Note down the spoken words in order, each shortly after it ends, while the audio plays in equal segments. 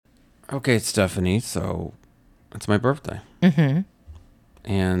Okay, Stephanie, so it's my birthday. Mm-hmm.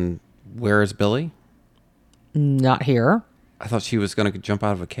 And where is Billy? Not here. I thought she was going to jump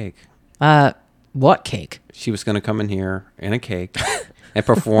out of a cake. What cake? She was going to come in here in a cake and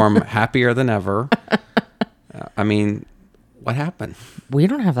perform Happier Than Ever. I mean, what happened? We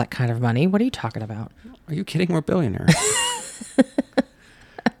don't have that kind of money. What are you talking about? Are you kidding? We're billionaires.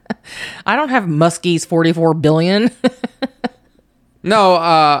 I don't have Muskie's 44 billion.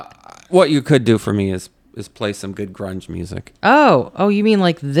 No, what you could do for me is play some good grunge music. Oh, you mean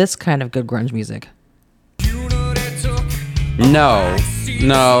like this kind of good grunge music? No.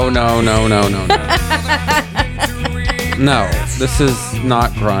 No. No, this is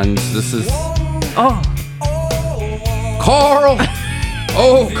not grunge. This is... Oh. Carl!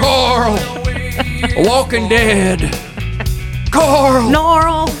 Oh, Carl! Walking Dead! Carl!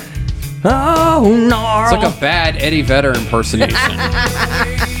 Gnarl! Oh, gnarl! It's like a bad Eddie Vedder impersonation.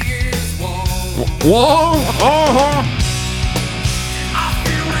 Whoa!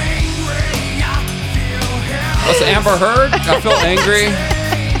 That's Amber Heard. I feel angry.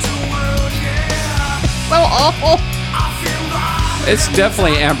 So awful. It's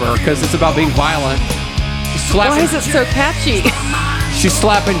definitely Amber because it's about being violent. Why is it so catchy? She's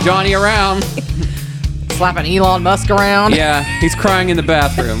slapping Johnny around. Slapping Elon Musk around. Yeah, he's crying in the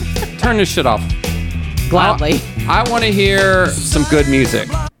bathroom. Turn this shit off. Gladly. I want to hear some good music.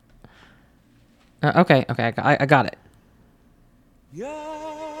 Okay, I got it.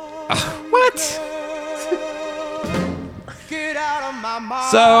 What?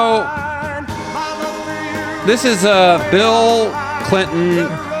 So, this is Bill Clinton,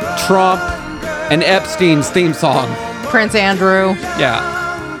 Trump, and Epstein's theme song. Prince Andrew. Yeah.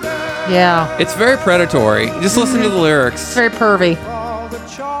 Yeah. It's very predatory. Just listen to the lyrics. It's very pervy.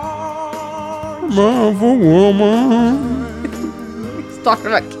 Of a woman. He's talking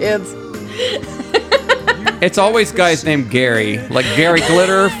about kids. It's always guys named Gary, like Gary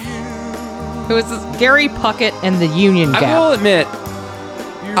Glitter. Who is this? Gary Puckett and the Union Gap. I will admit,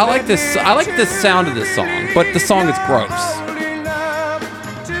 I like this. I like the sound of this song, but the song is gross.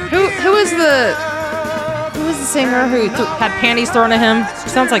 Who is the singer who had panties thrown at him?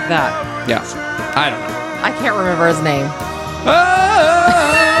 Sounds like that. Yeah, I don't know. I can't remember his name.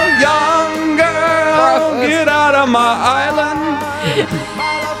 Oh, young girl, get out of my island.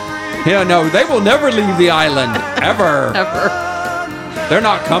 Yeah, no, they will never leave the island ever. Ever. They're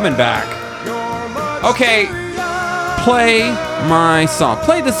not coming back. Okay, play my song.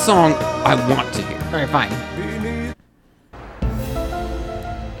 Play the song I want to hear. All right, fine.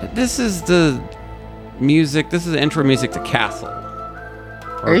 This is the music. This is the intro music to Castle.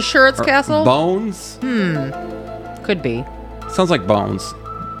 Are you sure it's Castle? Bones? Could be. Sounds like Bones.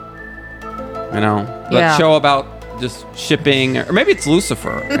 I know. That Yeah. show about just shipping, or maybe it's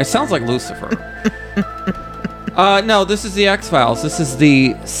Lucifer. It sounds like Lucifer. No, this is the X-Files. This is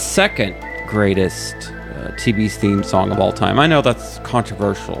the second greatest TV theme song of all time. I know that's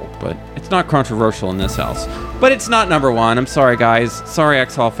controversial, but it's not controversial in this house. But it's not number one. I'm sorry, guys. Sorry,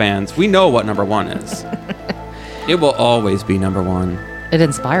 X-Files fans. We know what number one is. It will always be number one. It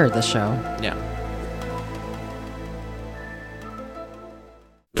inspired the show. Yeah.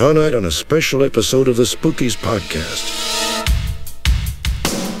 Tonight on a special episode of the Spookies podcast.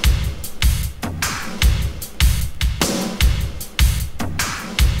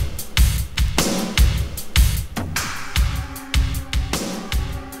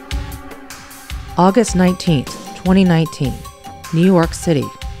 August 19th, 2019, New York City,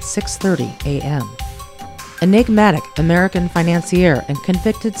 6:30 a.m. Enigmatic American financier and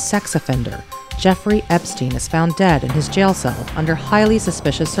convicted sex offender Jeffrey Epstein is found dead in his jail cell under highly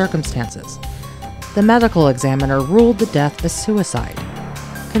suspicious circumstances. The medical examiner ruled the death as suicide.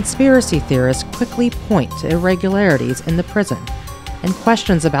 Conspiracy theorists quickly point to irregularities in the prison and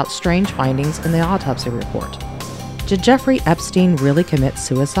questions about strange findings in the autopsy report. Did Jeffrey Epstein really commit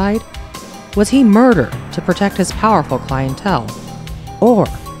suicide? Was he murdered to protect his powerful clientele? Or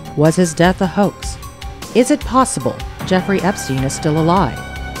was his death a hoax? Is it possible Jeffrey Epstein is still alive?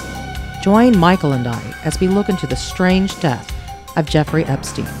 Join Michael and I as we look into the strange death of Jeffrey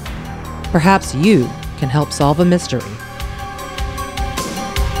Epstein. Perhaps you can help solve a mystery.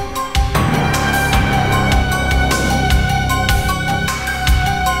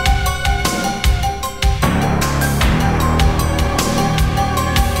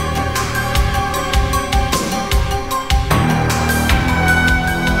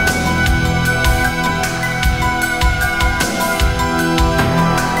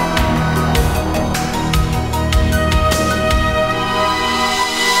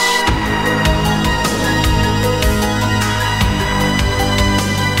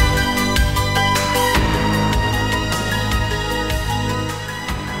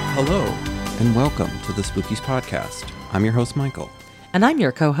 Hello, and welcome to the Spookies Podcast. I'm your host, Michael. And I'm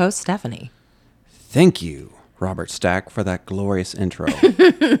your co-host, Stephanie. Thank you, Robert Stack, for that glorious intro.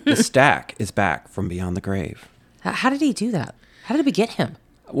 The Stack is back from beyond the grave. How did he do that? How did we get him?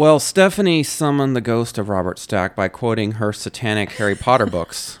 Well, Stephanie summoned the ghost of Robert Stack by quoting her satanic Harry Potter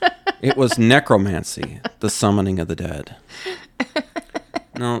books. It was necromancy, the summoning of the dead.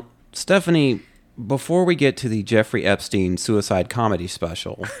 Now, Stephanie, before we get to the Jeffrey Epstein suicide comedy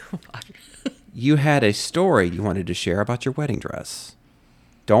special, you had a story you wanted to share about your wedding dress.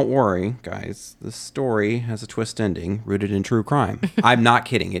 Don't worry, guys. This story has a twist ending rooted in true crime. I'm not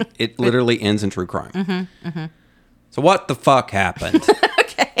kidding. It literally ends in true crime. So what the fuck happened?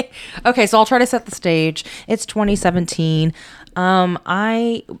 Okay, so I'll try to set the stage. It's 2017.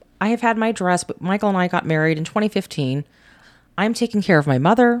 I have had my dress, but Michael and I got married in 2015. I'm taking care of my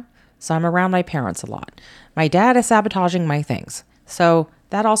mother, so I'm around my parents a lot. My dad is sabotaging my things. So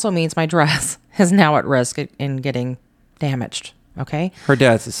that also means my dress is now at risk in getting damaged. Okay? Her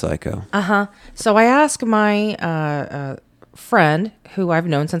dad's a psycho. So I asked my friend, who I've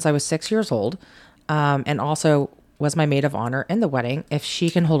known since I was 6 years old, and also was my maid of honor in the wedding, if she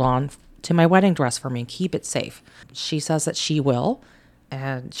can hold on to my wedding dress for me and keep it safe. She says that she will,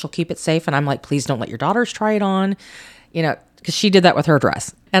 and she'll keep it safe. And I'm like, please don't let your daughters try it on, because she did that with her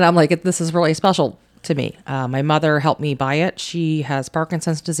dress. And I'm like, this is really special to me. My mother helped me buy it. She has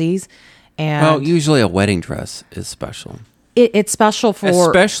Parkinson's disease. And Well, usually a wedding dress is special. it's special for...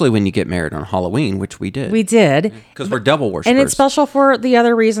 Especially when you get married on Halloween, which we did. We did. Because we're devil worshippers. And it's special for the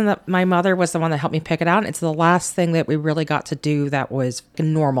other reason that my mother was the one that helped me pick it out. It's the last thing that we really got to do that was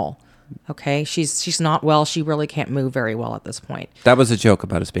normal. Okay? She's not well. She really can't move very well at this point. That was a joke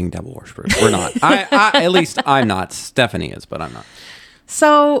about us being devil worshippers. We're not. At least I'm not. Stephanie is, but I'm not.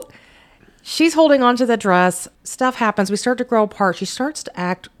 So she's holding on to the dress. Stuff happens. We start to grow apart. She starts to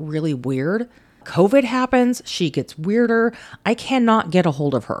act really weird. COVID happens. She gets weirder. I cannot get a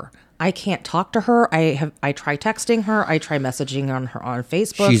hold of her. I can't talk to her. I try texting her. I try messaging on her on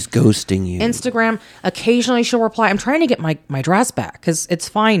Facebook. She's ghosting you. Instagram. Occasionally she'll reply. I'm trying to get my dress back because it's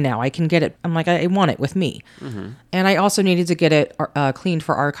fine now. I can get it. I'm like, I want it with me. And I also needed to get it cleaned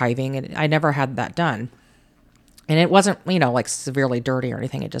for archiving, and I never had that done. And it wasn't, like severely dirty or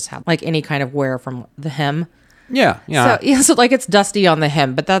anything. It just had like any kind of wear from the hem. Yeah. So like it's dusty on the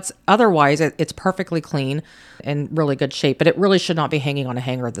hem, but that's otherwise it's perfectly clean and really good shape. But it really should not be hanging on a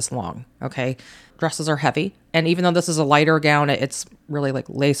hanger this long. Okay, dresses are heavy, and even though this is a lighter gown, it's really like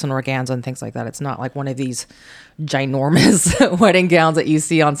lace and organza and things like that. It's not like one of these ginormous wedding gowns that you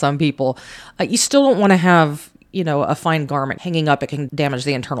see on some people. You still don't want to have a fine garment hanging up. It can damage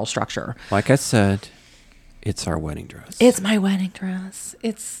the internal structure. Like I said, it's our wedding dress. It's my wedding dress.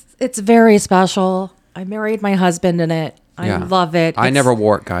 It's very special. I married my husband in it. I love it. I never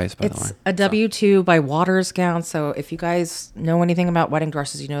wore it, guys, by the way. It's a W2 by Waters gown. So if you guys know anything about wedding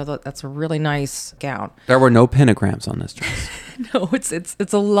dresses, you know that that's a really nice gown. There were no pentagrams on this dress. No,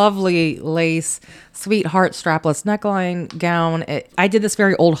 it's a lovely lace, sweetheart strapless neckline gown. I did this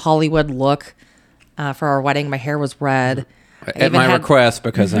very old Hollywood look for our wedding. My hair was red. At my request,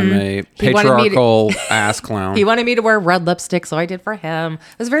 because I'm a patriarchal ass clown. He wanted me to wear red lipstick, so I did for him.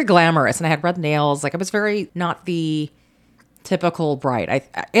 It was very glamorous, and I had red nails. Like, I was very not the typical bride.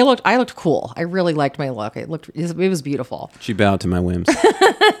 I looked cool. I really liked my look. It was beautiful. She bowed to my whims.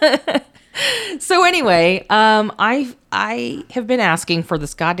 So anyway, I have been asking for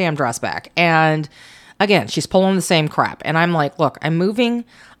this goddamn dress back, and again, she's pulling the same crap, and I'm like, look, I'm moving.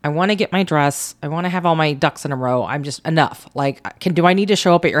 I want to get my dress. I want to have all my ducks in a row. I'm just enough. Like, do I need to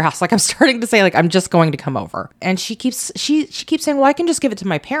show up at your house? Like, I'm starting to say, like, I'm just going to come over. And she keeps saying, well, I can just give it to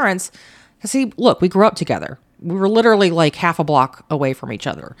my parents. See, look, we grew up together. We were literally like half a block away from each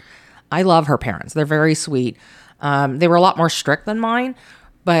other. I love her parents. They're very sweet. They were a lot more strict than mine,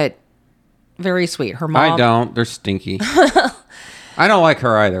 but very sweet. Her mom. I don't. They're stinky. I don't like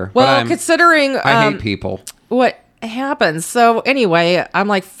her either. Well, considering I hate people. What happens? So anyway, I'm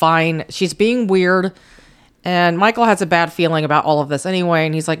like, fine. She's being weird, and Michael has a bad feeling about all of this anyway.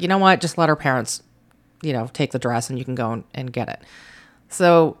 And he's like, you know what? Just let her parents, take the dress, and you can go and get it.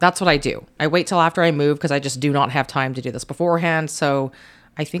 So that's what I do. I wait till after I move because I just do not have time to do this beforehand. So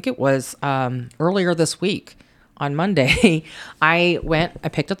I think it was earlier this week. On Monday, I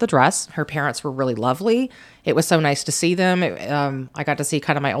picked up the dress. Her parents were really lovely. It was so nice to see them. I got to see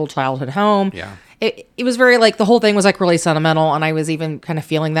kind of my old childhood home. Yeah. It was very the whole thing was really sentimental. And I was even kind of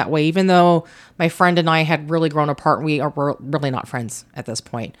feeling that way, even though my friend and I had really grown apart. We are really not friends at this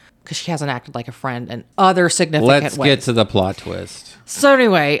point because she hasn't acted like a friend in other significant ways. Let's get to the plot twist. So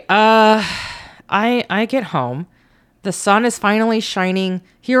anyway, I get home. The sun is finally shining.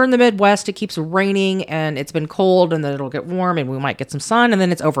 Here in the Midwest, it keeps raining and it's been cold, and then it'll get warm and we might get some sun, and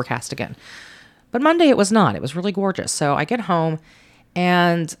then it's overcast again. But Monday it was not. It was really gorgeous. So I get home,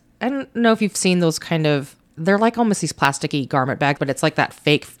 and I don't know if you've seen those they're like almost these plasticky garment bags, but it's like that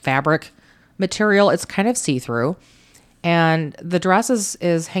fake fabric material. It's kind of see-through. And the dress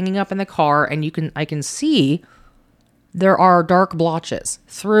is hanging up in the car, and I can see there are dark blotches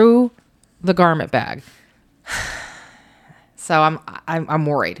through the garment bag. So I'm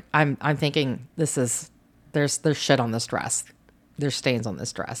worried. I'm thinking there's shit on this dress. There's stains on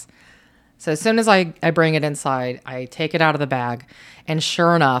this dress. So as soon as I bring it inside, I take it out of the bag, and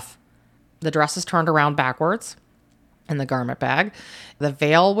sure enough, the dress is turned around backwards in the garment bag. The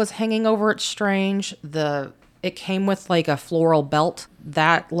veil was hanging over it strange. It came with like a floral belt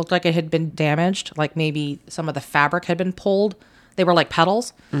that looked like it had been damaged, like maybe some of the fabric had been pulled. They were like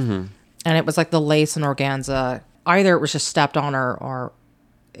petals. Mm-hmm. And it was like the lace and organza. Either it was just stepped on or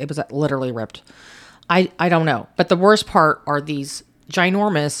it was literally ripped. I don't know. But the worst part are these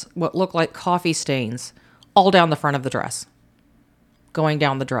ginormous, what look like coffee stains all down the front of the dress, going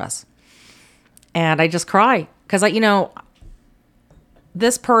down the dress. And I just cry because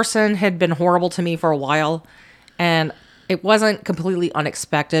this person had been horrible to me for a while, and it wasn't completely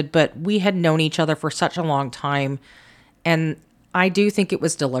unexpected, but we had known each other for such a long time. And I do think it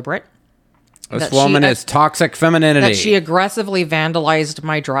was deliberate. This woman is toxic femininity. That she aggressively vandalized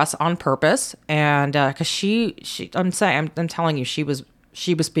my dress on purpose, and because I'm telling you, she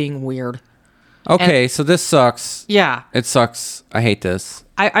was being weird. Okay, so this sucks. Yeah, it sucks. I hate this.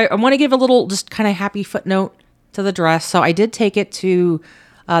 I want to give a little just kind of happy footnote to the dress. So I did take it to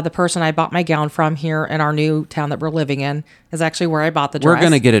the person I bought my gown from here in our new town that we're living in. Is actually where I bought the dress. We're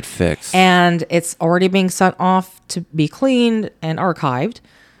gonna get it fixed, and it's already being sent off to be cleaned and archived.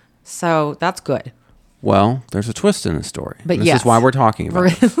 So that's good. Well, there's a twist in the story. But this is why we're talking about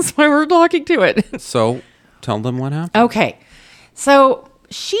it. This is why we're talking to it. So tell them what happened. Okay. So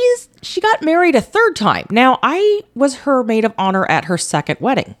she got married a third time. Now, I was her maid of honor at her second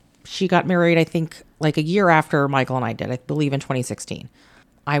wedding. She got married, I think, like a year after Michael and I did, I believe in 2016.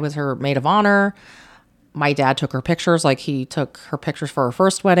 I was her maid of honor. My dad took her pictures, like he took her pictures for her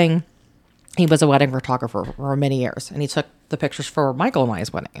first wedding. He was a wedding photographer for many years, and he took the pictures for Michael and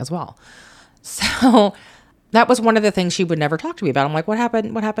I's wedding as well. So that was one of the things she would never talk to me about. I'm like, what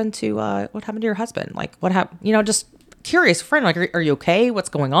happened? What happened to your husband? Like, what happened? Just curious friend. Like, are you okay? What's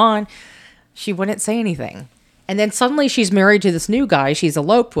going on? She wouldn't say anything. And then suddenly she's married to this new guy she's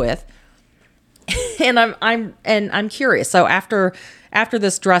eloped with. And I'm curious. So after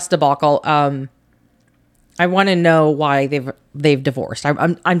this dress debacle, I want to know why they've divorced.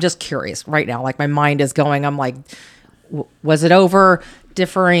 I'm just curious right now. Like my mind is going. I'm like, was it over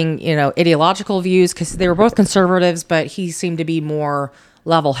differing, ideological views? Because they were both conservatives, but he seemed to be more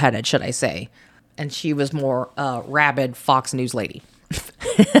level-headed, should I say? And she was more rabid Fox News lady,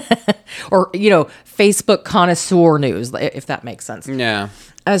 or Facebook connoisseur news, if that makes sense. Yeah.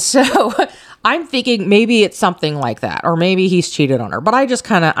 So I'm thinking maybe it's something like that, or maybe he's cheated on her. But I'm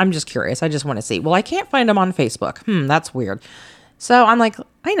just curious. I just want to see. Well, I can't find him on Facebook. That's weird. So I'm like,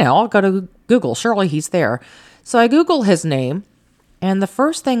 I know. I'll go to Google. Surely he's there. So I Google his name, and the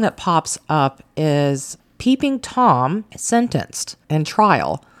first thing that pops up is Peeping Tom sentenced in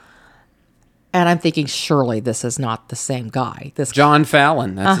trial. And I'm thinking, surely this is not the same guy. This John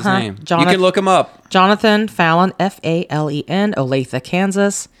Fallon, that's his name. You can look him up. Jonathan Fallon, Falen, Olathe,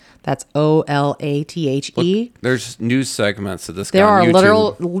 Kansas. That's Olathe. Look, there's news segments of this guy There are on YouTube.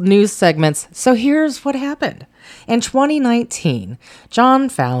 literal news segments. So here's what happened. In 2019, John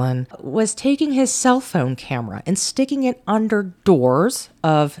Fallon was taking his cell phone camera and sticking it under doors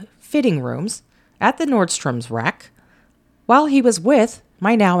of fitting rooms at the Nordstrom's rack while he was with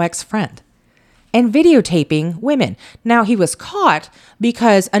my now ex-friend, and videotaping women. Now, he was caught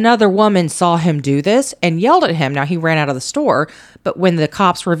because another woman saw him do this and yelled at him. Now, he ran out of the store, but when the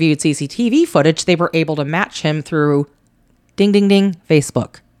cops reviewed CCTV footage, they were able to match him through ding, ding, ding,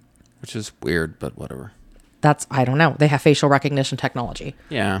 Facebook. Which is weird, but whatever. I don't know. They have facial recognition technology.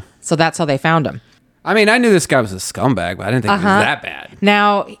 Yeah. So that's how they found him. I mean, I knew this guy was a scumbag, but I didn't think he was that bad.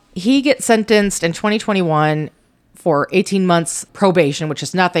 Now, he gets sentenced in 2021 for 18 months probation, which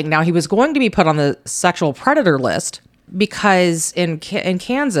is nothing. Now, he was going to be put on the sexual predator list because in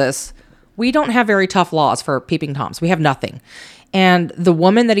Kansas, we don't have very tough laws for peeping toms. We have nothing. And the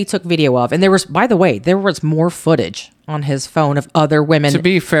woman that he took video of, and there was more footage on his phone of other women. To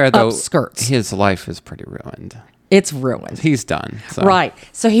be fair, though, skirts. his life is pretty ruined. It's ruined. He's done. So. Right.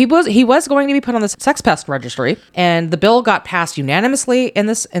 So he was going to be put on the sex pest registry, and the bill got passed unanimously in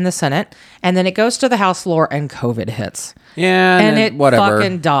the Senate, and then it goes to the House floor, and COVID hits. Yeah, and it whatever.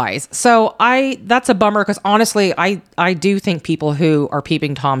 fucking dies. So that's a bummer, because honestly, I do think people who are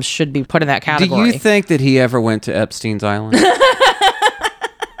peeping toms should be put in that category. Do you think that he ever went to Epstein's Island?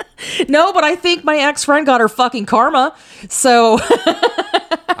 No, but I think my ex-friend got her fucking karma. So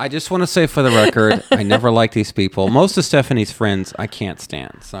I just want to say for the record, I never liked these people. Most of Stephanie's friends I can't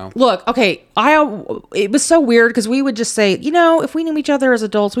stand. So look, okay, it was so weird, because we would just say, if we knew each other as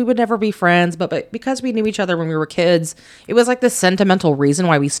adults, we would never be friends. But because we knew each other when we were kids, it was like this sentimental reason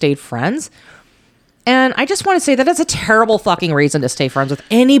why we stayed friends. And I just want to say that it's a terrible fucking reason to stay friends with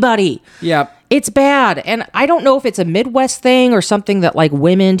anybody. Yeah. It's bad. And I don't know if it's a Midwest thing or something that like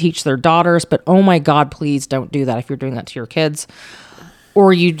women teach their daughters, but oh my God, please don't do that if you're doing that to your kids.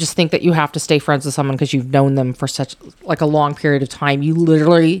 Or you just think that you have to stay friends with someone because you've known them for such like a long period of time. You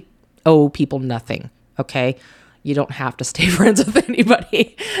literally owe people nothing. Okay. You don't have to stay friends with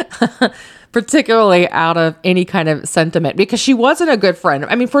anybody, particularly out of any kind of sentiment, because she wasn't a good friend.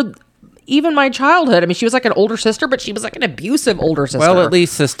 I mean, for even my childhood, I mean, she was like an older sister, but she was like an abusive older sister. Well, at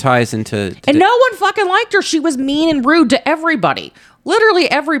least this ties into... And no one fucking liked her. She was mean and rude to everybody. Literally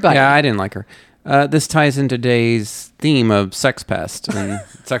everybody. Yeah, I didn't like her. This ties into today's theme of sex pests and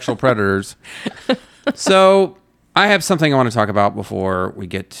sexual predators. So I have something I want to talk about before we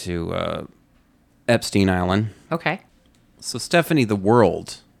get to Epstein Island. Okay. So Stephanie, the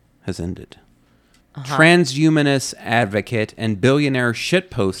world has ended. Transhumanist advocate and billionaire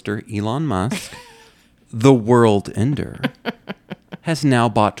shitposter Elon Musk, the world ender, has now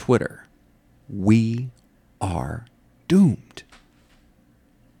bought Twitter. We are doomed.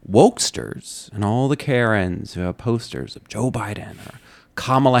 Wokesters and all the Karens who have posters of Joe Biden or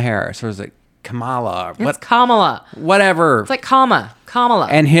Kamala Harris, or is it Kamala? It's Kamala. Whatever. It's like Kamala.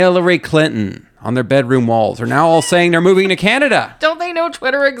 And Hillary Clinton on their bedroom walls are now all saying they're moving to Canada. Don't they know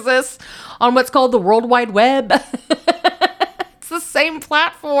Twitter exists on what's called the World Wide Web? It's the same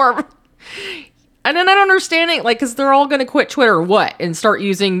platform. And then I don't understand it, like, because they're all going to quit Twitter or what? And start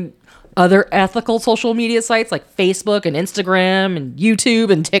using other ethical social media sites like Facebook and Instagram and YouTube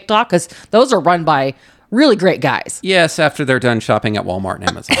and TikTok, because those are run by really great guys. Yes, after they're done shopping at Walmart and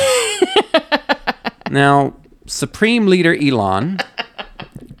Amazon. Now, Supreme Leader Elon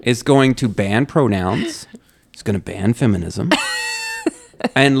is going to ban pronouns. He's going to ban feminism.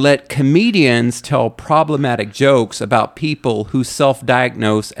 And let comedians tell problematic jokes about people who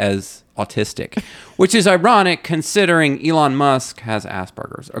self-diagnose as autistic, which is ironic considering Elon Musk has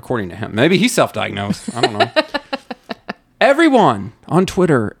Asperger's, according to him. Maybe he's self-diagnosed. I don't know. Everyone on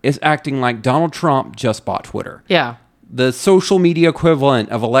Twitter is acting like Donald Trump just bought Twitter. Yeah. The social media equivalent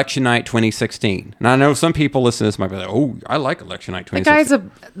of Election Night 2016. And I know some people listening to this might be like, oh, I like Election Night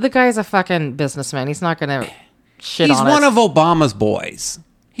 2016. The guy's a fucking businessman. He's not going to shit on us. He's one of Obama's boys.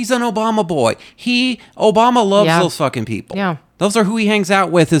 He's an Obama boy. Obama loves those fucking people. Yeah. Those are who he hangs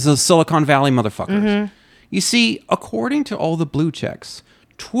out with, is those Silicon Valley motherfuckers. Mm-hmm. You see, according to all the blue checks,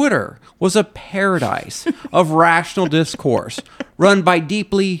 Twitter was a paradise of rational discourse run by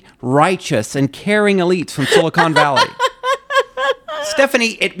deeply righteous and caring elites from Silicon Valley.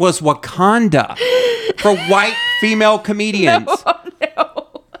 Stephanie, it was Wakanda for white female comedians. No.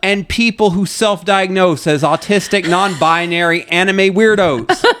 And people who self-diagnose as autistic, non-binary anime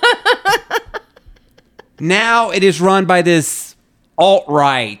weirdos. Now it is run by this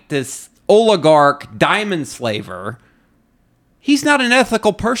alt-right, this oligarch diamond slaver. He's not an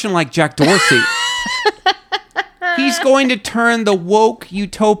ethical person like Jack Dorsey. He's going to turn the woke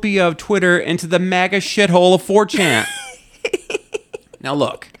utopia of Twitter into the MAGA shithole of 4chan. Now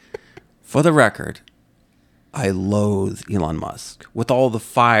look, for the record, I loathe Elon Musk with all the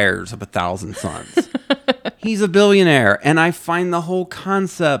fires of 1,000 suns. He's a billionaire, and I find the whole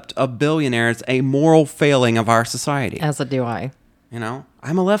concept of billionaires a moral failing of our society. As do I. You know,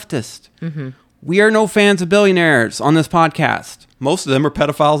 I'm a leftist. Mm-hmm. We are no fans of billionaires on this podcast. Most of them are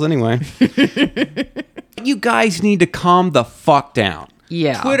pedophiles anyway. You guys need to calm the fuck down.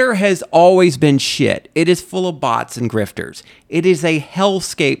 Yeah. Twitter has always been shit. It is full of bots and grifters. It is a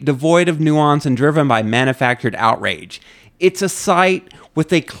hellscape devoid of nuance and driven by manufactured outrage. It's a site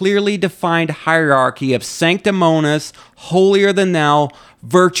with a clearly defined hierarchy of sanctimonious, holier-than-thou,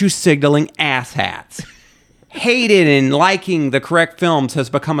 virtue-signaling asshats. Hated and liking the correct films has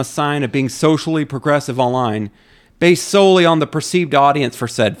become a sign of being socially progressive online, based solely on the perceived audience for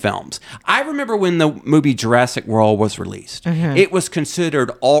said films. I remember when the movie Jurassic World was released. Mm-hmm. It was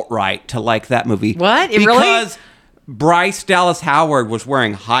considered alt-right to like that movie. What? Because Bryce Dallas Howard was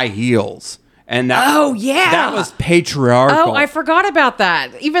wearing high heels And that, Oh, yeah. that was patriarchal. Oh, I forgot about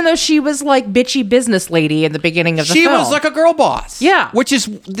that. Even though she was like bitchy business lady in the beginning of the film. She was like a girl boss. Yeah. Which is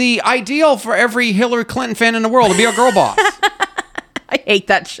the ideal for every Hillary Clinton fan in the world, to be a girl boss. I hate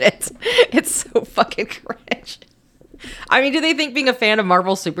that shit. It's so fucking cringe. I mean, do they think being a fan of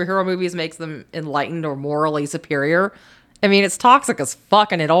Marvel superhero movies makes them enlightened or morally superior? I mean, it's toxic as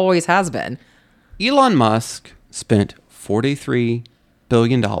fuck, and it always has been. Elon Musk spent $43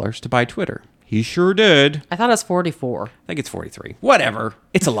 billion to buy Twitter. He sure did. I thought it was 44. I think it's 43. Whatever.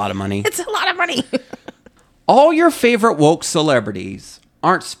 It's a lot of money. It's a lot of money. All your favorite woke celebrities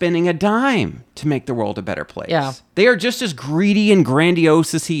aren't spending a dime to make the world a better place. Yeah. They are just as greedy and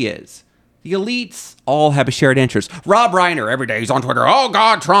grandiose as he is. The elites all have a shared interest. Rob Reiner, every day he's on Twitter. Oh,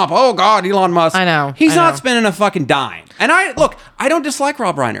 God, Trump. Oh, God, Elon Musk. I know. He's I not know. spending a fucking dime. And I don't dislike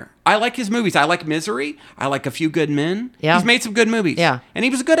Rob Reiner. I like his movies. I like Misery. I like A Few Good Men. Yeah. He's made some good movies. Yeah. And he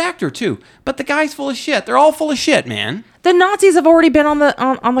was a good actor, too. But the guy's full of shit. They're all full of shit, man. The Nazis have already been on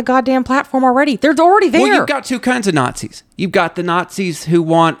the goddamn platform already. They're already there. Well, you've got two kinds of Nazis. You've got the Nazis who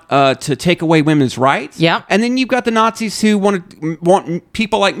want to take away women's rights. Yeah. And then you've got the Nazis who want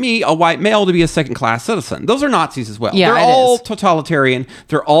people like me, a white male, to be a second-class citizen. Those are Nazis as well. Yeah, They're it all is. totalitarian.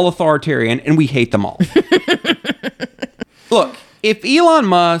 They're all authoritarian, and we hate them all. Look, if Elon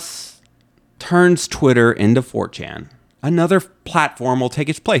Musk turns Twitter into 4chan, another platform will take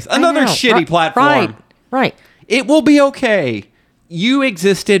its place. Another I know. shitty platform. Right. It will be okay. You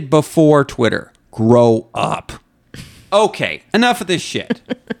existed before Twitter. Grow up. Okay, enough of this shit.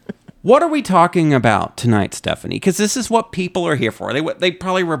 What are we talking about tonight, Stephanie? Because this is what people are here for. They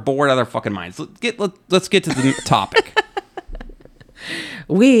probably were bored out of their fucking minds. Let's get to the topic.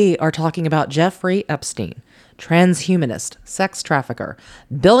 We are talking about Jeffrey Epstein, transhumanist, sex trafficker,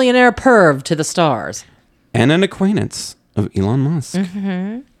 billionaire perv to the stars. And an acquaintance of Elon Musk.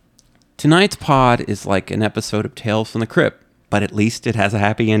 Mm-hmm. Tonight's pod is like an episode of Tales from the Crypt, but at least it has a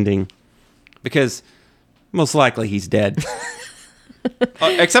happy ending. Because most likely he's dead.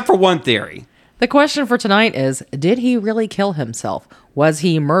 Except for one theory. The question for tonight is, did he really kill himself? Was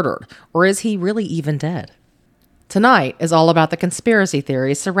he murdered? Or is he really even dead? Tonight is all about the conspiracy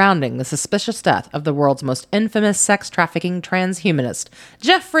theories surrounding the suspicious death of the world's most infamous sex trafficking transhumanist,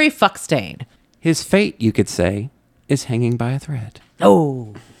 Jeffrey Fuckstein. His fate, you could say, is hanging by a thread.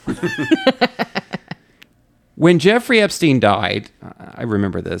 Oh. When Jeffrey Epstein died, I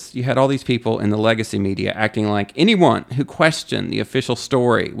remember this, you had all these people in the legacy media acting like anyone who questioned the official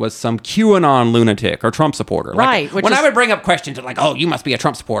story was some QAnon lunatic or Trump supporter. Right. Like, when I would bring up questions like, oh, you must be a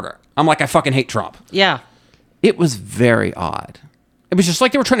Trump supporter, I'm like, I fucking hate Trump. Yeah. It was very odd. It was just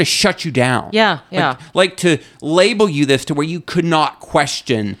like they were trying to shut you down. Yeah, yeah. Like to label you this to where you could not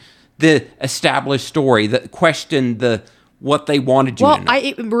question the established story, question what they wanted you to know.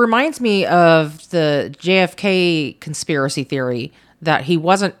 It reminds me of the JFK conspiracy theory that he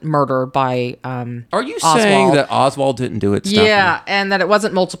wasn't murdered by Are you Oswald. saying that Oswald didn't do it? Stephanie? Yeah, and that it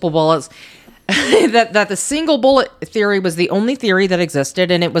wasn't multiple bullets. that the single bullet theory was the only theory that existed,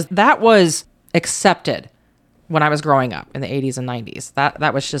 and that was accepted when I was growing up in the 80s and 90s.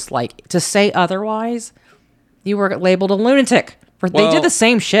 That was just like, to say otherwise, you were labeled a lunatic. They did the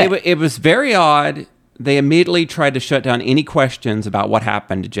same shit. It was very odd. They immediately tried to shut down any questions about what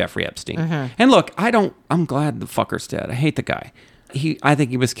happened to Jeffrey Epstein. Mm-hmm. And look, I'm glad the fucker's dead. I hate the guy. I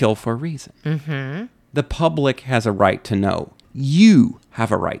think he was killed for a reason. Mm-hmm. The public has a right to know. You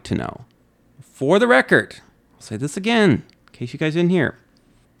have a right to know. For the record, I'll say this again, in case you guys didn't hear.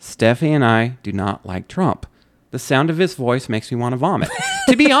 Steffi and I do not like Trump. The sound of his voice makes me want to vomit.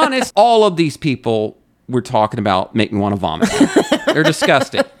 To be honest, all of these people we're talking about make me want to vomit. They're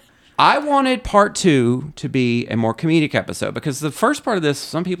disgusting. I wanted part 2 to be a more comedic episode because the first part of this,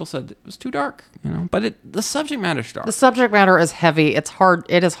 some people said it was too dark, but the subject matter's dark. The subject matter is heavy. It's hard.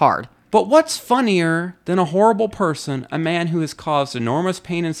 It is hard. But what's funnier than a horrible person, a man who has caused enormous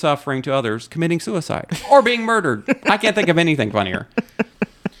pain and suffering to others, committing suicide or being murdered? I can't think of anything funnier.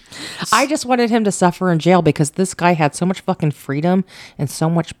 I just wanted him to suffer in jail because this guy had so much fucking freedom and so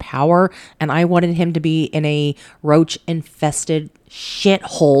much power, and I wanted him to be in a roach-infested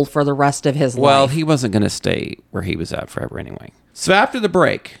shithole for the rest of his life. Well, he wasn't going to stay where he was at forever anyway. So after the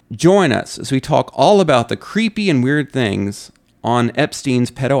break, join us as we talk all about the creepy and weird things on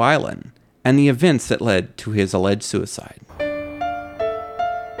Epstein's pedo island and the events that led to his alleged suicide.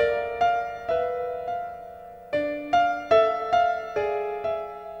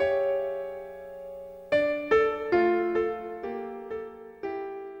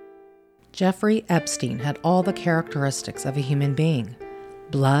 Jeffrey Epstein had all the characteristics of a human being: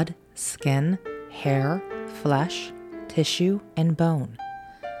 blood, skin, hair, flesh, tissue, and bone.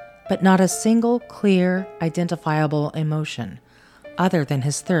 but not a single clear, identifiable emotion other than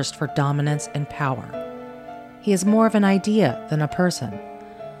his thirst for dominance and power. He is more of an idea than a person,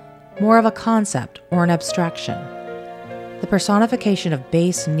 more of a concept or an abstraction, the personification of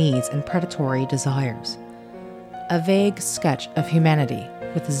base needs and predatory desires, a vague sketch of humanity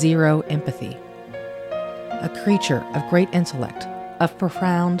with zero empathy, a creature of great intellect, of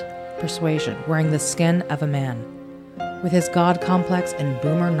profound persuasion, wearing the skin of a man. With his God complex and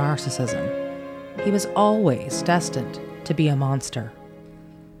boomer narcissism, he was always destined to be a monster.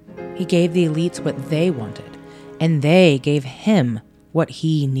 He gave the elites what they wanted, and they gave him what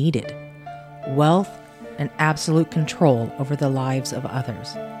he needed: wealth and absolute control over the lives of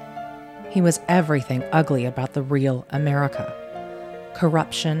others. He was everything ugly about the real America: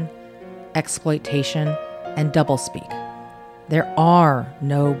 corruption, exploitation, and doublespeak. There are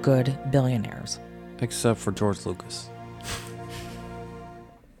no good billionaires. Except for George Lucas.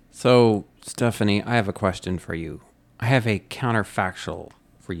 So, Stephanie, I have a question for you. I have a counterfactual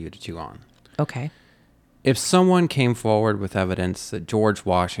for you to chew on. Okay. If someone came forward with evidence that George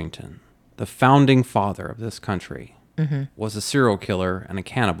Washington, the founding father of this country, was a serial killer and a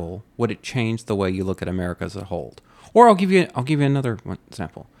cannibal, would it change the way you look at America as a whole? Or I'll give you another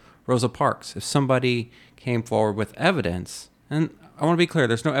example. Rosa Parks. If somebody came forward with evidence, and I want to be clear,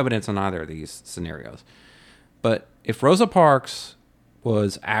 there's no evidence on either of these scenarios, but if Rosa Parks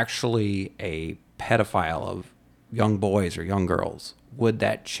was actually a pedophile of young boys or young girls, would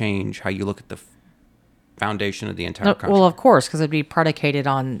that change how you look at the foundation of the entire country? Well, of course, because it'd be predicated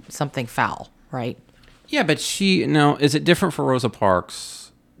on something foul, right? Yeah, but is it different for Rosa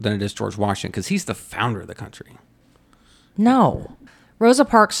Parks than it is George Washington? Because he's the founder of the country. No. Rosa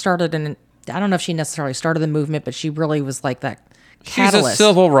Parks started I don't know if she necessarily started the movement, but she really was like that catalyst. She's a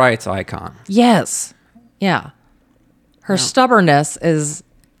civil rights icon. Yes. Yeah. Her stubbornness is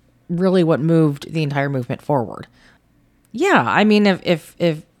really what moved the entire movement forward. Yeah, I mean, if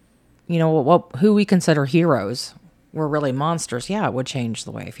you know who we consider heroes were really monsters, yeah, it would change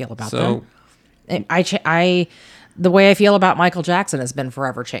the way I feel about them. The way I feel about Michael Jackson has been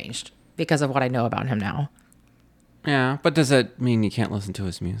forever changed because of what I know about him now. Yeah, but does that mean you can't listen to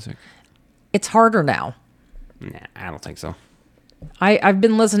his music? It's harder now. Nah, I don't think so. I've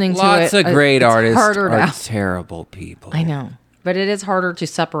been listening to it. Lots of great artists harder are now. terrible people. I know, but it is harder to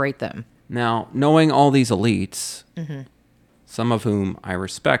separate them. Now, knowing all these elites, some of whom I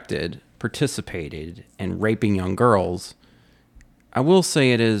respected, participated in raping young girls, I will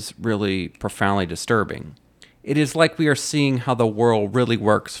say it is really profoundly disturbing. It is like we are seeing how the world really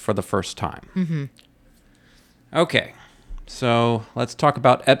works for the first time. Okay, so let's talk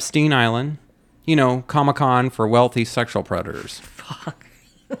about Epstein Island. You know, Comic-Con for wealthy sexual predators. Fuck.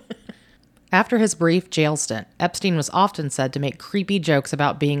 After his brief jail stint, Epstein was often said to make creepy jokes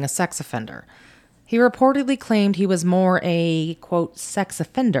about being a sex offender. He reportedly claimed he was more a, quote, sex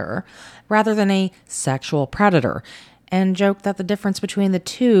offender rather than a sexual predator, and joked that the difference between the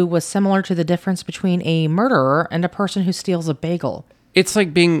two was similar to the difference between a murderer and a person who steals a bagel. It's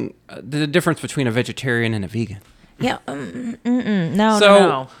like being the difference between a vegetarian and a vegan. Yeah,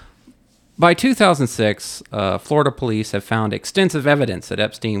 no. By 2006, Florida police have found extensive evidence that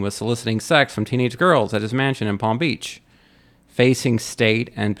Epstein was soliciting sex from teenage girls at his mansion in Palm Beach. Facing state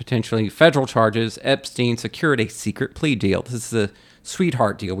and potentially federal charges, Epstein secured a secret plea deal. This is the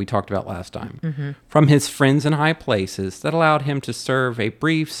sweetheart deal we talked about last time. From his friends in high places that allowed him to serve a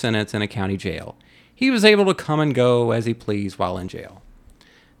brief sentence in a county jail. He was able to come and go as he pleased while in jail.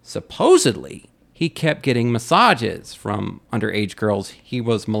 Supposedly, he kept getting massages from underage girls he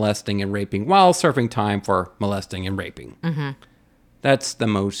was molesting and raping while serving time for molesting and raping. That's the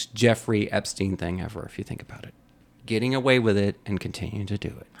most Jeffrey Epstein thing ever, if you think about it. Getting away with it and continuing to do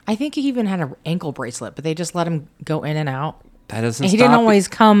it. I think he even had an ankle bracelet, but they just let him go in and out. That doesn't And he stop didn't always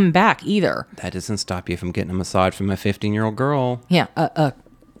come back either. That doesn't stop you from getting a massage from a 15-year-old girl. Yeah, a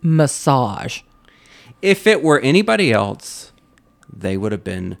massage. If it were anybody else, they would have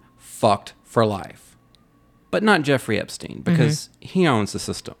been fucked for life. But not Jeffrey Epstein, because he owns the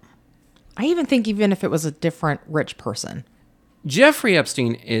system. I even think even if it was a different rich person. Jeffrey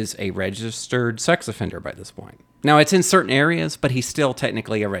Epstein is a registered sex offender by this point. Now, it's in certain areas, but he's still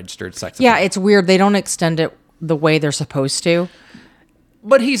technically a registered sex offender. Yeah, it's weird. They don't extend it the way they're supposed to.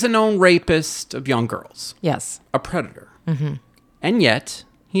 But he's a known rapist of young girls. Yes. A predator. And yet,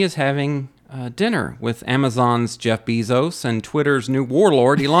 he is having dinner with Amazon's Jeff Bezos and Twitter's new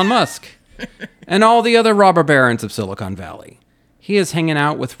warlord, Elon Musk, and all the other robber barons of Silicon Valley. He is hanging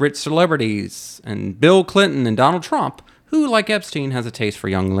out with rich celebrities and Bill Clinton and Donald Trump, who, like Epstein, has a taste for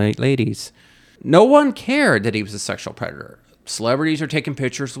young ladies. No one cared that he was a sexual predator. Celebrities are taking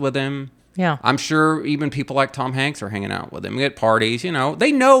pictures with him. Yeah. I'm sure even people like Tom Hanks are hanging out with him at parties. You know,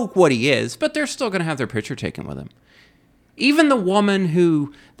 they know what he is, but they're still going to have their picture taken with him. Even the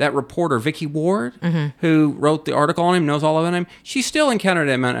woman that reporter, Vicky Ward, who wrote the article on him, knows all about him, she still encountered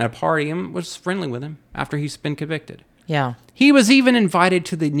him at a party and was friendly with him after he's been convicted. Yeah. He was even invited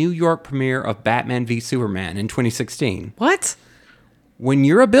to the New York premiere of Batman v Superman in 2016. What? When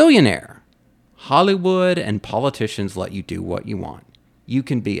you're a billionaire, Hollywood and politicians let you do what you want. You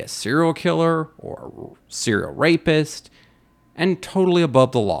can be a serial killer or a serial rapist and totally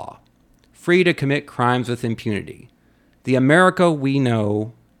above the law, free to commit crimes with impunity. The America we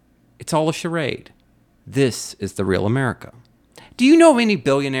know, it's all a charade. This is the real America. Do you know of any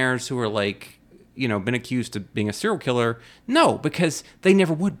billionaires who are been accused of being a serial killer? No, because they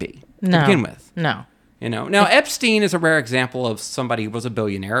never would be to begin with. No. Now Epstein is a rare example of somebody who was a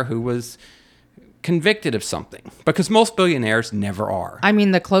billionaire who was convicted of something, because most billionaires never are. I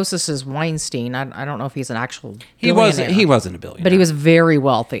mean, the closest is Weinstein. I don't know if he's an actual He billionaire. wasn't a billionaire. But he was very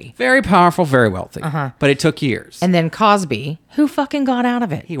wealthy. Very powerful, very wealthy. But it took years. And then Cosby, who fucking got out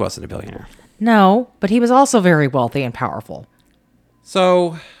of it? He wasn't a billionaire. No, but he was also very wealthy and powerful.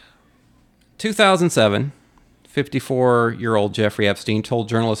 So, 2007, 54-year-old Jeffrey Epstein told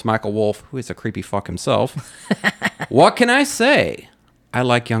journalist Michael Wolff, who is a creepy fuck himself, "What can I say? I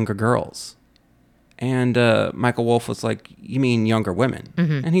like younger girls." And Michael Wolff was like, "You mean younger women?"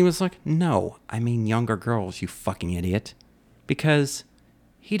 And he was like, "No, I mean younger girls, you fucking idiot." Because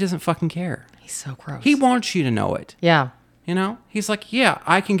he doesn't fucking care. He's so gross. He wants you to know it. Yeah. You know? He's like, yeah,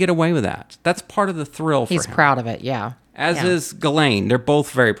 I can get away with that. That's part of the thrill for him. He's proud of it, yeah. As is Ghislaine. They're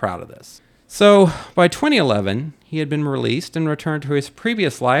both very proud of this. So, by 2011, he had been released and returned to his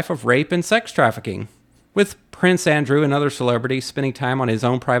previous life of rape and sex trafficking, with Prince Andrew and other celebrities spending time on his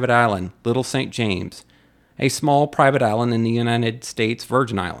own private island, Little St. James, a small private island in the United States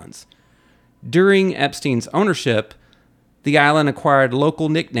Virgin Islands. During Epstein's ownership, the island acquired local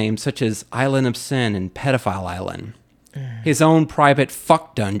nicknames such as Island of Sin and Pedophile Island, his own private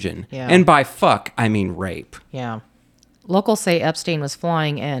fuck dungeon. Yeah. And by fuck, I mean rape. Yeah. Locals say Epstein was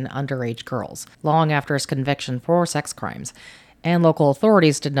flying in underage girls long after his conviction for sex crimes, and local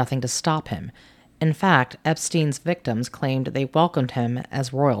authorities did nothing to stop him. In fact, Epstein's victims claimed they welcomed him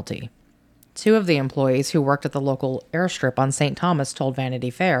as royalty. Two of the employees who worked at the local airstrip on St. Thomas told Vanity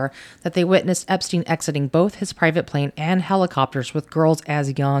Fair that they witnessed Epstein exiting both his private plane and helicopters with girls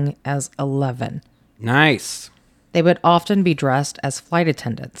as young as 11. Nice. They would often be dressed as flight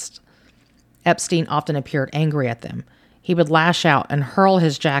attendants. Epstein often appeared angry at them. He would lash out and hurl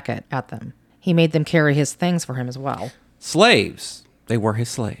his jacket at them. He made them carry his things for him as well. Slaves. They were his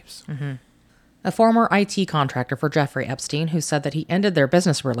slaves. A former IT contractor for Jeffrey Epstein, who said that he ended their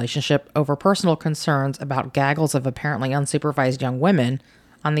business relationship over personal concerns about gaggles of apparently unsupervised young women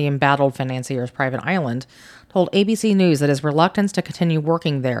on the embattled financier's private island, told ABC News that his reluctance to continue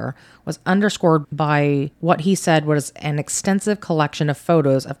working there was underscored by what he said was an extensive collection of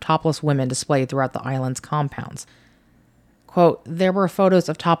photos of topless women displayed throughout the island's compounds. Quote, "There were photos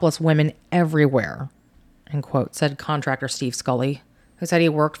of topless women everywhere," end quote, said contractor Steve Scully, who said he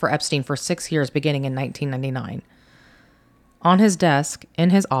worked for Epstein for 6 years beginning in 1999. On his desk, in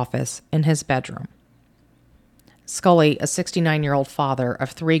his office, in his bedroom. Scully, a 69-year-old father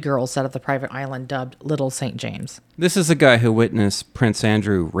of 3 girls set at the private island dubbed Little St. James. This is a guy who witnessed Prince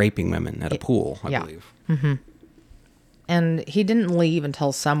Andrew raping women at a pool, I believe. And he didn't leave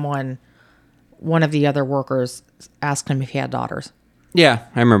until one of the other workers asked him if he had daughters. Yeah,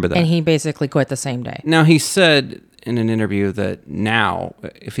 I remember that. And he basically quit the same day. Now, he said in an interview that now,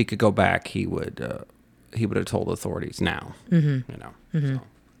 if he could go back, he would have told authorities now. You know. So.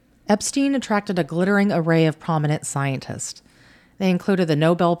 Epstein attracted a glittering array of prominent scientists. They included the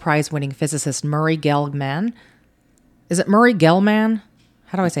Nobel Prize-winning physicist Murray Gell-Mann. Is it Murray Gell-Mann?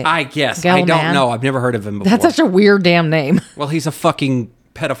 How do I say it? I guess. Gell-Mann? I don't know. I've never heard of him before. That's such a weird damn name. Well, he's a fucking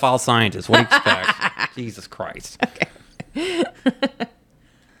pedophile scientist. What do you expect? Jesus Christ. Okay.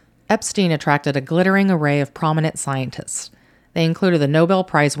 Epstein attracted a glittering array of prominent scientists. They included the Nobel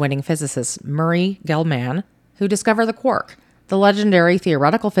Prize-winning physicist Murray Gell-Mann, who discovered the quark, the legendary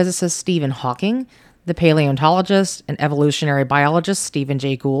theoretical physicist Stephen Hawking, the paleontologist and evolutionary biologist Stephen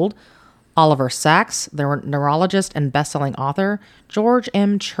Jay Gould, Oliver Sacks, the neurologist and best-selling author George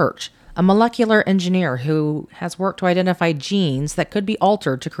M. Church, a molecular engineer who has worked to identify genes that could be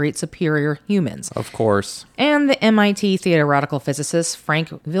altered to create superior humans. Of course. And the MIT theoretical physicist Frank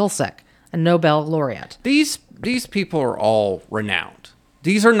Wilczek, a Nobel laureate. These people are all renowned.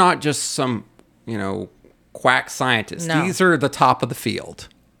 These are not just some, quack scientists. No. These are the top of the field.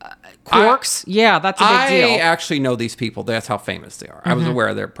 Quarks, yeah, that's a big deal. I actually know these people. That's how famous they are. I was aware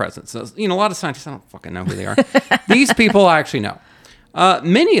of their presence. So, a lot of scientists, I don't fucking know who they are. These people I actually know.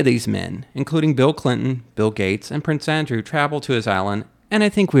 Many of these men, including Bill Clinton, Bill Gates, and Prince Andrew, traveled to his island, and I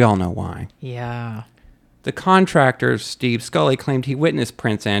think we all know why. Yeah. The contractor, Steve Scully, claimed he witnessed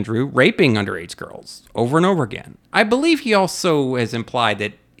Prince Andrew raping underage girls over and over again. I believe he also has implied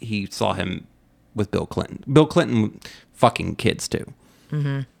that he saw him with Bill Clinton. Bill Clinton fucking kids, too.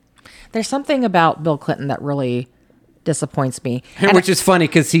 Mm-hmm. There's something about Bill Clinton that really disappoints me. Which is funny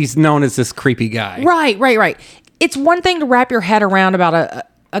because he's known as this creepy guy. Right. It's one thing to wrap your head around about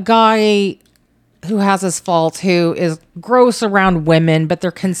a guy who has his faults, who is gross around women, but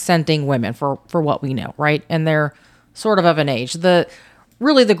they're consenting women for what we know, right? And they're sort of an age. The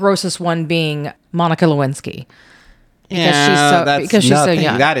grossest one being Monica Lewinsky. Because she's so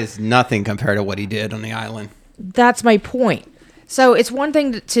young. That is nothing compared to what he did on the island. That's my point. So it's one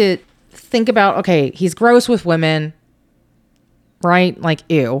thing to think about, okay, he's gross with women, right? Like,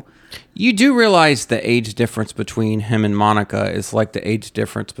 ew. You do realize the age difference between him and Monica is like the age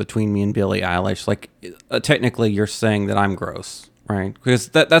difference between me and Billie Eilish. Like, technically, you're saying that I'm gross, right? Because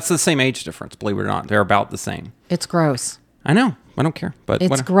that's the same age difference, believe it or not. They're about the same. It's gross. I know. I don't care. But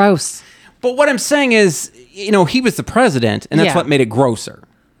it's gross. But what I'm saying is, he was the president, and that's what made it grosser.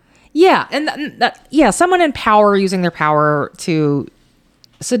 Yeah, and someone in power using their power to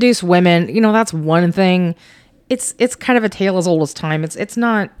seduce women, that's one thing. It's kind of a tale as old as time. It's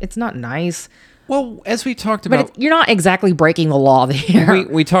not nice. Well, as we talked about, but you're not exactly breaking the law there.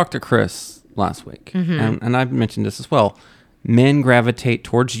 We talked to Chris last week, and I've mentioned this as well. Men gravitate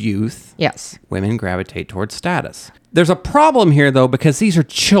towards youth. Yes. Women gravitate towards status. There's a problem here, though, because these are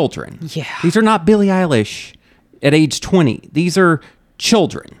children. Yeah. These are not Billie Eilish at age 20. These are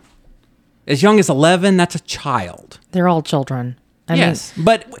children. As young as 11, that's a child. They're all children. I mean,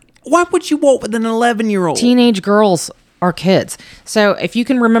 but why would you want with an 11-year-old? Teenage girls are kids. So if you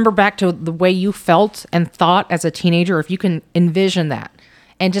can remember back to the way you felt and thought as a teenager, if you can envision that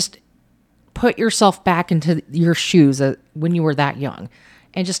and just put yourself back into your shoes when you were that young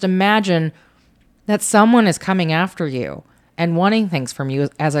and just imagine that someone is coming after you and wanting things from you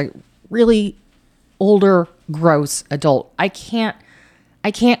as a really older, gross adult. I can't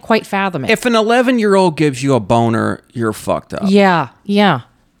quite fathom it. If an 11-year-old gives you a boner, you're fucked up. Yeah.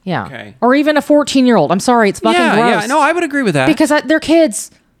 Okay. Or even a 14-year-old. I'm sorry, it's fucking gross. Yeah, no, I would agree with that. Because they're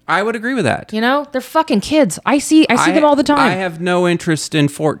kids. I would agree with that. They're fucking kids. I see them all the time. I have no interest in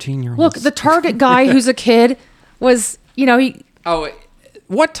 14-year-olds. Look, the Target guy who's a kid was, he... Oh,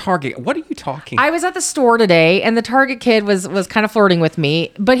 what Target? What are you talking about? I was at the store today, and the Target kid was kind of flirting with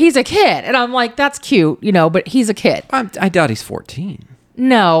me, but he's a kid. And I'm like, that's cute, but he's a kid. I doubt he's 14.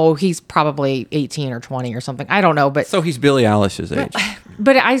 No, he's probably 18 or 20 or something. I don't know, but... So he's Billie Eilish's age.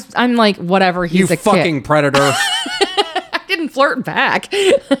 But I'm like, whatever, he's a kid. You fucking predator. I didn't flirt back.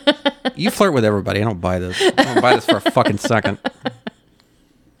 You flirt with everybody. I don't buy this. I don't buy this for a fucking second.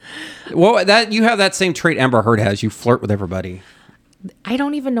 Well, you have that same trait Amber Heard has. You flirt with everybody. I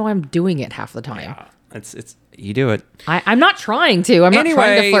don't even know I'm doing it half the time. Yeah, it's you do it. I'm not trying to. I'm not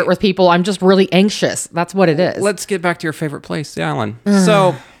trying to flirt with people. I'm just really anxious. That's what it is. Let's get back to your favorite place, the island.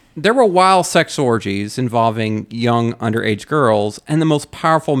 So there were wild sex orgies involving young underage girls and the most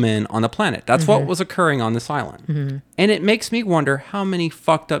powerful men on the planet. That's what was occurring on this island. And it makes me wonder how many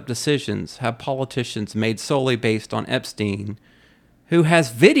fucked up decisions have politicians made solely based on Epstein, who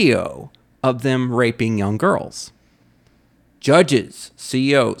has video of them raping young girls. Judges,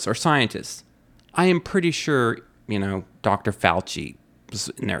 CEOs, or scientists. I am pretty sure, Dr. Fauci was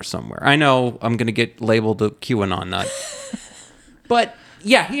in there somewhere. I know I'm going to get labeled a QAnon nut. But,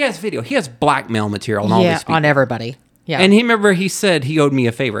 yeah, he has video. He has blackmail material on all these people. On everybody. Yeah. And he said he owed me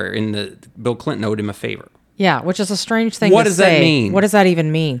a favor, and Bill Clinton owed him a favor. Yeah, which is a strange thing What to does say. that mean? What does that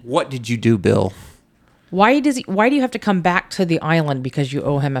even mean? What did you do, Bill? Why do you have to come back to the island because you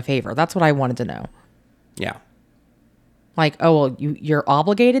owe him a favor? That's what I wanted to know. Yeah. Like, oh, well, you're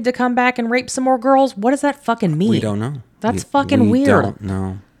obligated to come back and rape some more girls? What does that fucking mean? We don't know. That's fucking weird. We don't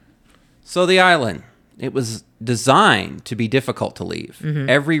know. So the island, it was designed to be difficult to leave.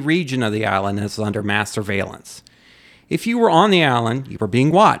 Every region of the island is under mass surveillance. If you were on the island, you were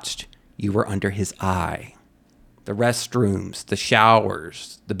being watched. You were under his eye. The restrooms, the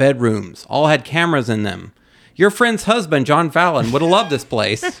showers, the bedrooms, all had cameras in them. Your friend's husband, John Fallon, would have loved this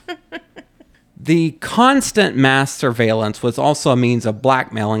place. The constant mass surveillance was also a means of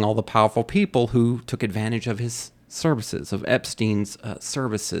blackmailing all the powerful people who took advantage of his services, of Epstein's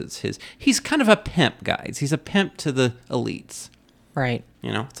services. He's kind of a pimp, guys. He's a pimp to the elites. Right.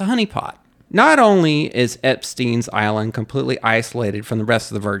 It's a honeypot. Not only is Epstein's Island completely isolated from the rest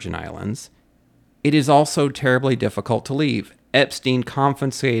of the Virgin Islands, it is also terribly difficult to leave. Epstein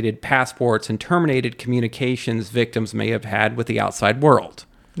confiscated passports and terminated communications victims may have had with the outside world.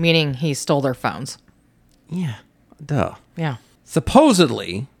 Meaning he stole their phones. Yeah, duh. Yeah.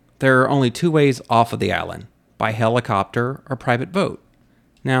 Supposedly, there are only two ways off of the island, by helicopter or private boat.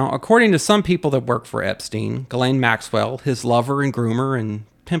 Now, according to some people that work for Epstein, Ghislaine Maxwell, his lover and groomer and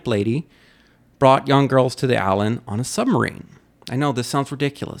pimp lady, brought young girls to the island on a submarine. I know this sounds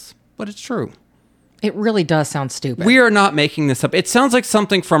ridiculous, but it's true. It really does sound stupid. We are not making this up. It sounds like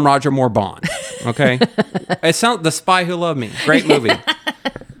something from Roger Moore Bond, okay? It sounds The Spy Who Loved Me. Great movie.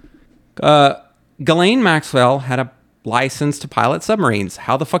 Ghislaine Maxwell had a license to pilot submarines.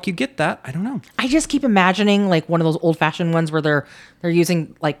 How the fuck you get that? I don't know. I just keep imagining like one of those old-fashioned ones where they're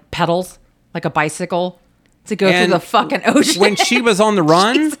using like pedals, like a bicycle, to go through the fucking ocean. When she was on the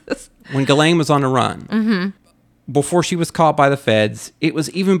run, Jesus. when Ghislaine was on the run, before she was caught by the feds, it was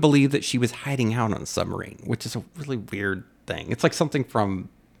even believed that she was hiding out on a submarine, which is a really weird thing. It's like something from,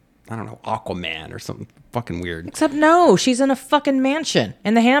 I don't know, Aquaman or something fucking weird. Except no, she's in a fucking mansion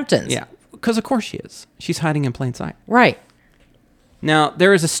in the Hamptons. Yeah, because of course she is. She's hiding in plain sight. Right. Now,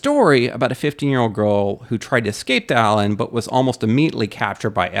 there is a story about a 15-year-old girl who tried to escape the island but was almost immediately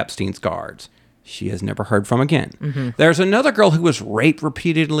captured by Epstein's guards. She is never heard from again. There's another girl who was raped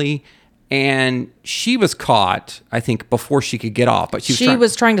repeatedly, and she was caught, I think, before she could get off. But she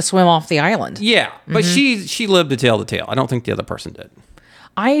was trying to swim off the island. Yeah, but she lived to tell the tale. I don't think the other person did.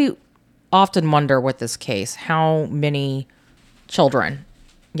 I often wonder with this case how many children,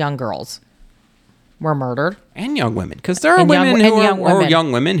 young girls, were murdered. And young women, because there are women who are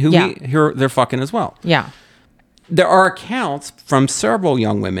young women who they're fucking as well. Yeah. There are accounts from several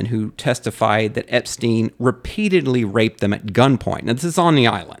young women who testified that Epstein repeatedly raped them at gunpoint. Now, this is on the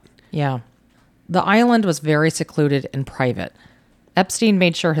island. Yeah. The island was very secluded and private. Epstein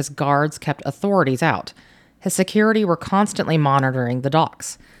made sure his guards kept authorities out. His security were constantly monitoring the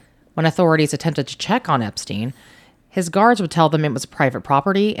docks. When authorities attempted to check on Epstein, his guards would tell them it was private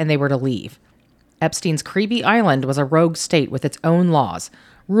property and they were to leave. Epstein's creepy island was a rogue state with its own laws,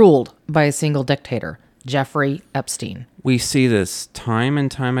 ruled by a single dictator, Jeffrey Epstein. We see this time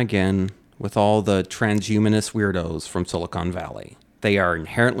and time again with all the transhumanist weirdos from Silicon Valley. They are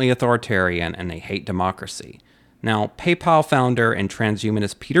inherently authoritarian and they hate democracy. Now, PayPal founder and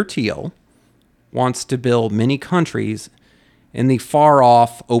transhumanist Peter Thiel wants to build many countries in the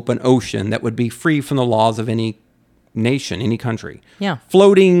far-off open ocean that would be free from the laws of any nation, any country. Yeah.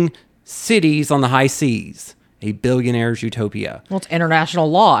 Floating cities on the high seas. A billionaire's utopia. Well, it's international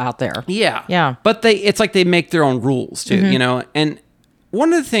law out there. Yeah. Yeah. But it's like they make their own rules, too, you know? And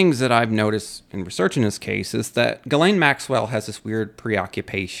one of the things that I've noticed in researching this case is that Ghislaine Maxwell has this weird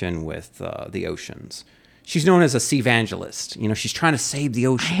preoccupation with the oceans. She's known as a sea evangelist. You know, she's trying to save the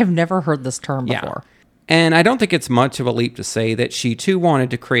ocean. I have never heard this term before. And I don't think it's much of a leap to say that she, too, wanted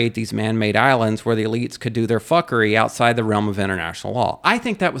to create these man-made islands where the elites could do their fuckery outside the realm of international law. I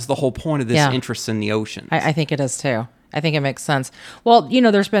think that was the whole point of this interest in the ocean. I think it is, too. I think it makes sense. Well, you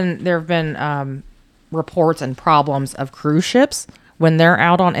know, there have been reports and problems of cruise ships when they're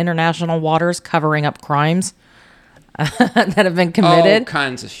out on international waters covering up crimes that have been committed. All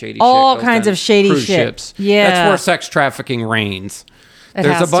kinds of shady shit. All kinds of shady cruise shit. Ships. Yeah. That's where sex trafficking reigns.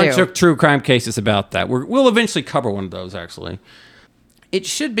 There's a bunch of true crime cases about that. We'll eventually cover one of those, actually. It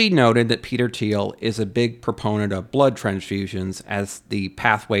should be noted that Peter Thiel is a big proponent of blood transfusions as the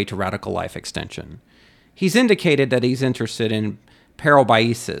pathway to radical life extension. He's indicated that he's interested in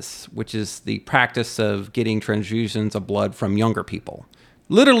parabiosis, which is the practice of getting transfusions of blood from younger people.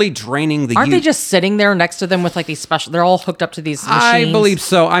 Literally draining the Aren't they just sitting there next to them with like these special... They're all hooked up to these machines? I believe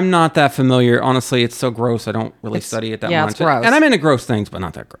so. I'm not that familiar. Honestly, it's so gross. I don't really study it that much. It's gross. And I'm into gross things, but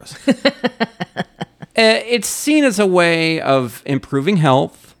not that gross. It's seen as a way of improving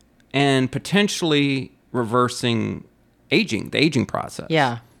health and potentially reversing aging, the aging process.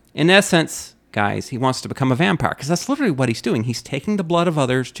 Yeah. In essence, guys, he wants to become a vampire because that's literally what he's doing. He's taking the blood of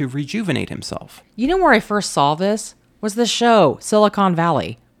others to rejuvenate himself. You know where I first saw this? Was the show Silicon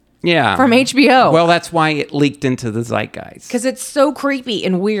Valley. Yeah. From HBO. Well, that's why it leaked into the zeitgeist. Because it's so creepy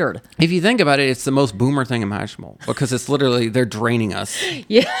and weird. If you think about it, it's the most boomer thing imaginable because it's literally, they're draining us.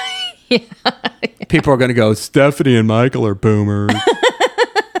 Yeah. People are going to go, Stephanie and Michael are boomers.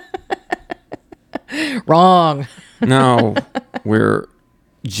 Wrong. No, we're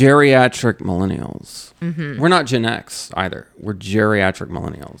geriatric millennials. We're not Gen X either. We're geriatric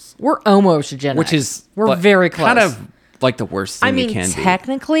millennials. We're almost Gen X. Which is... We're very close. Kind of like the worst thing you can be.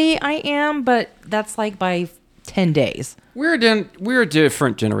 Technically I am, but that's like by 10 days. We're a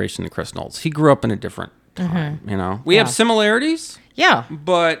different generation than Chris Knowles. He grew up in a different time, you know. We have similarities, Yeah.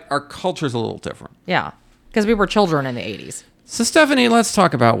 but our culture's a little different. Yeah. Because we were children in the 80s. So, Stephanie, let's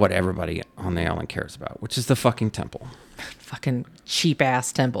talk about what everybody on the island cares about, which is the fucking temple. Fucking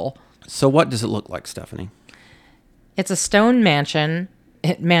cheap-ass temple. So what does it look like, Stephanie? It's a stone mansion.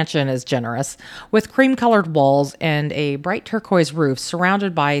 Mansion is generous, with cream-colored walls and a bright turquoise roof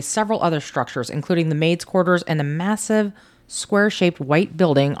surrounded by several other structures, including the maids' quarters and a massive square-shaped white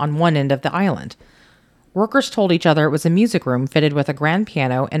building on one end of the island. Workers told each other it was a music room fitted with a grand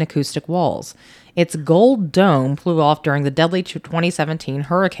piano and acoustic walls. Its gold dome flew off during the deadly 2017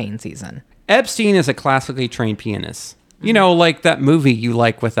 hurricane season. Epstein is a classically trained pianist. You know, like that movie you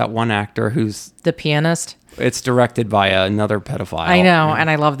like with that one actor who's... The Pianist. It's directed by another pedophile. I know, and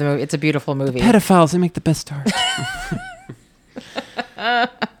I love the movie. It's a beautiful movie. Pedophiles, they make the best art.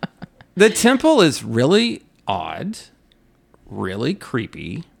 The temple is really odd, really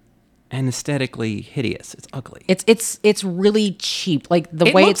creepy, and aesthetically hideous. It's ugly. It's really cheap. Like the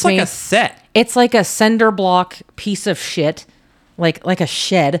It way looks it's like made. a set. It's like a cinder block piece of shit, like a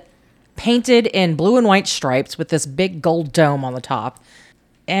shed, painted in blue and white stripes with this big gold dome on the top.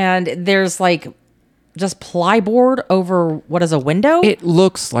 And there's like just plyboard over what is a window? It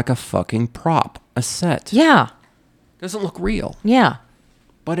looks like a fucking prop, a set. Yeah. Doesn't look real, Yeah.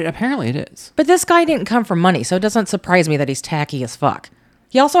 but apparently it is. But this guy didn't come from money, so it doesn't surprise me that he's tacky as fuck.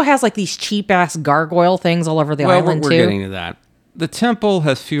 He also has like these cheap ass gargoyle things all over the island we're too. getting to that. The temple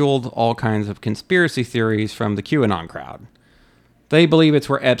has fueled all kinds of conspiracy theories from the QAnon crowd. They believe it's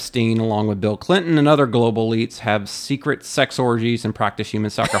where Epstein, along with Bill Clinton and other global elites, have secret sex orgies and practice human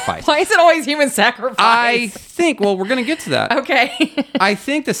sacrifice. Why is it always human sacrifice? I think, well, we're going to get to that. Okay. I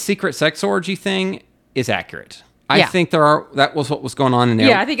think the secret sex orgy thing is accurate. I Yeah. think that was what was going on in there.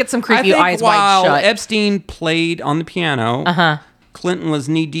 Yeah, I think it's some creepy I think eyes wide while shut. Epstein played on the piano, Clinton was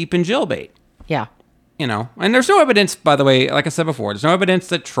knee deep in jailbait. Yeah. You know, and there's no evidence, by the way, like I said before, there's no evidence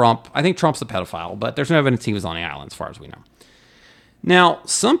that I think Trump's a pedophile, but there's no evidence he was on the island as far as we know. Now,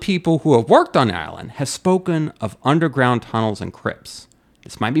 some people who have worked on the island have spoken of underground tunnels and crypts.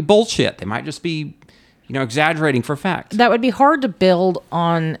 This might be bullshit. They might just be, exaggerating for fact. That would be hard to build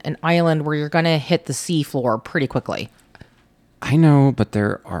on an island where you're going to hit the seafloor pretty quickly. I know, but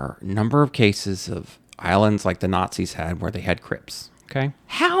there are a number of cases of islands like the Nazis had where they had crypts. Okay?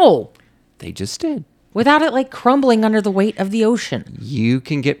 How? They just did. Without it like crumbling under the weight of the ocean. You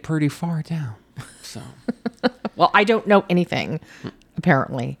can get pretty far down. So, Well, I don't know anything,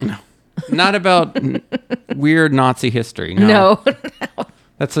 apparently. no. Not about weird Nazi history. No. No.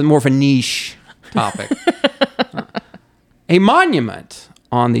 That's more of a niche topic. A monument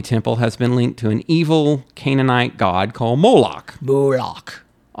on the temple has been linked to an evil Canaanite god called Moloch. Moloch.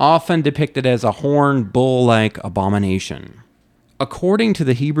 Often depicted as a horned bull-like abomination. According to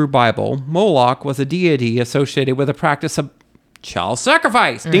the Hebrew Bible, Moloch was a deity associated with the practice of child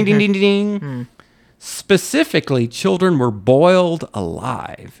sacrifice. Ding, ding, ding, ding, ding. Specifically, children were boiled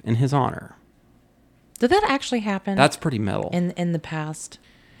alive in his honor. Did that actually happen? That's pretty metal. in the past?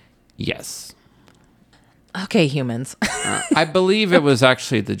 Yes. Okay, humans. I believe it was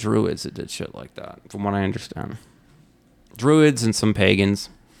actually the Druids that did shit like that, from what I understand. Druids and some pagans.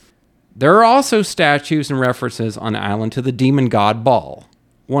 There are also statues and references on the island to the demon god Baal,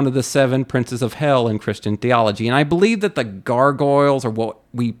 one of the 7 princes of hell in Christian theology. And I believe that the gargoyles, or what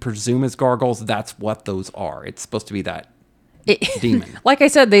we presume as gargoyles, that's what those are. It's supposed to be that demon. Like I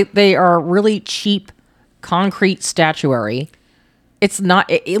said, they are really cheap concrete statuary. It's not,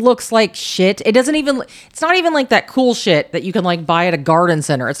 it looks like shit. It's not even like that cool shit that you can like buy at a garden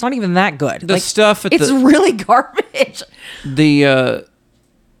center. It's not even that good. The stuff at it's really garbage. The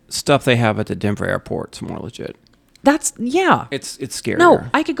stuff they have at the Denver airport's more legit. Yeah. It's scarier. No,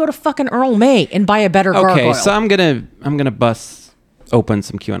 I could go to fucking Earl May and buy a better gargoyle. Okay, so I'm gonna bust open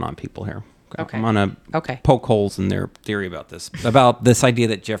some QAnon people here. Okay. I'm gonna poke holes in their theory about this idea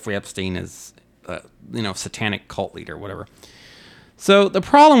that Jeffrey Epstein is satanic cult leader, whatever. So the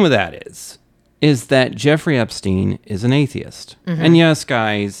problem with that is that Jeffrey Epstein is an atheist. Mm-hmm. And yes,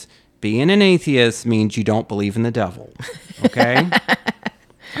 guys, being an atheist means you don't believe in the devil. Okay?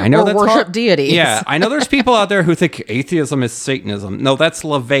 I know or worship deities. Yeah, I know there's people out there who think atheism is Satanism. No, that's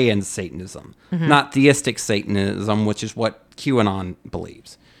LaVeyan Satanism, not theistic Satanism, which is what QAnon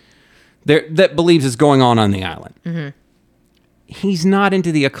believes. That believes is going on the island. Mm-hmm. He's not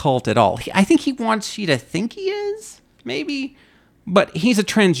into the occult at all. I think he wants you to think he is, maybe, but he's a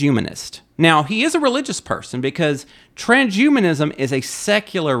transhumanist. Now, he is a religious person because transhumanism is a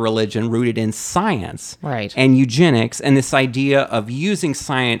secular religion rooted in science Right. and eugenics and this idea of using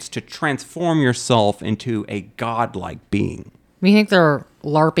science to transform yourself into a godlike being. We think they're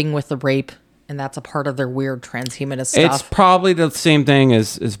LARPing with the rape, and that's a part of their weird transhumanist stuff. It's probably the same thing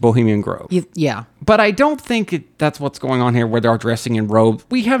as Bohemian Grove. Yeah. But I don't think that's what's going on here where they're dressing in robes.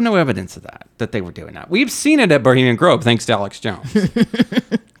 We have no evidence of that they were doing that. We've seen it at Bohemian Grove, thanks to Alex Jones.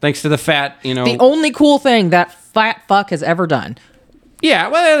 Thanks to the fat, The only cool thing that fat fuck has ever done. Yeah,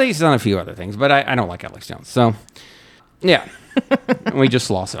 well, he's done a few other things, but I don't like Alex Jones. So, yeah. We just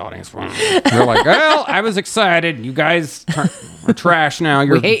lost the audience. They're like, well, I was excited. You guys are trash now.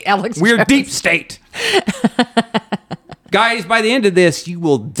 We hate Alex We're Jones. deep state. Guys, by the end of this, you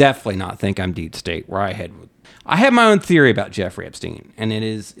will definitely not think I'm deep state where I head. I have my own theory about Jeffrey Epstein, and it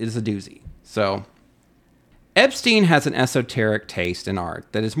is a doozy. So, Epstein has an esoteric taste in art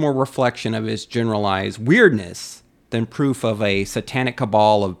that is more reflection of his generalized weirdness than proof of a satanic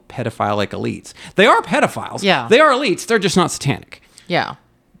cabal of pedophilic elites. They are pedophiles. Yeah. They are elites. They're just not satanic. Yeah.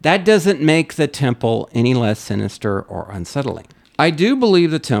 That doesn't make the temple any less sinister or unsettling. I do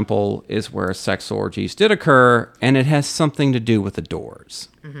believe the temple is where sex orgies did occur, and it has something to do with the doors.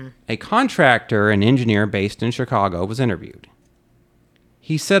 Mm-hmm. A contractor and engineer based in Chicago was interviewed.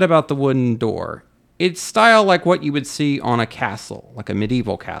 He said about the wooden door, it's style like what you would see on a castle, like a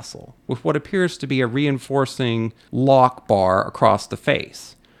medieval castle, with what appears to be a reinforcing lock bar across the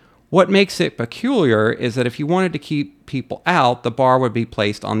face. What makes it peculiar is that if you wanted to keep people out, the bar would be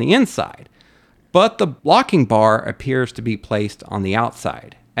placed on the inside. But the locking bar appears to be placed on the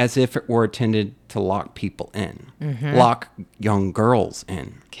outside, as if it were intended to lock people in. Mm-hmm. Lock young girls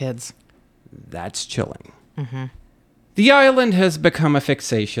in. Kids. That's chilling. Mm-hmm. The island has become a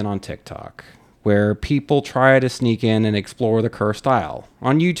fixation on TikTok, where people try to sneak in and explore the cursed isle.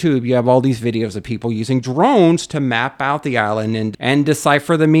 On YouTube, you have all these videos of people using drones to map out the island and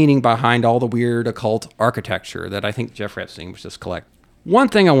decipher the meaning behind all the weird occult architecture that I think Jeffrey Epstein was just collecting. One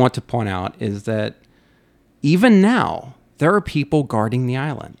thing I want to point out is that even now, there are people guarding the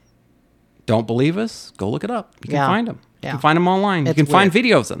island. Don't believe us? Go look it up. You can find them. Yeah. You can find them online. It's you can find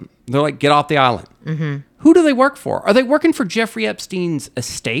videos of them. They're like, get off the island. Mm-hmm. Who do they work for? Are they working for Jeffrey Epstein's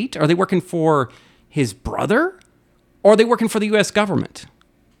estate? Are they working for his brother? Or are they working for the U.S. government?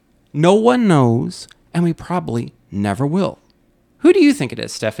 No one knows, and we probably never will. Who do you think it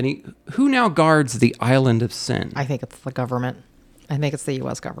is, Stephanie? Who now guards the island of sin? I think it's the government. I think it's the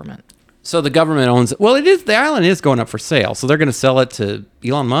U.S. government. So the government owns it. Well, it is. The island is going up for sale, so they're going to sell it to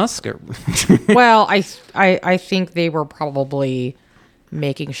Elon Musk. Or Well, I think they were probably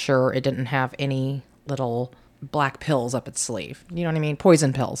making sure it didn't have any little black pills up its sleeve. You know what I mean?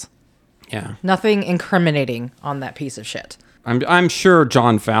 Poison pills. Yeah. Nothing incriminating on that piece of shit. I'm sure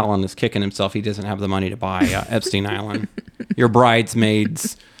John Fallon is kicking himself. He doesn't have the money to buy Epstein Island. Your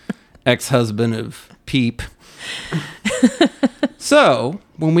bridesmaid's ex-husband of Peep. So,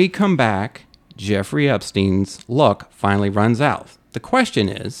 when we come back, Jeffrey Epstein's luck finally runs out. The question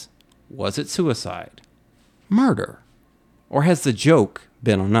is, was it suicide? Murder? Or has the joke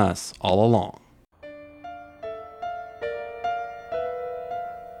been on us all along?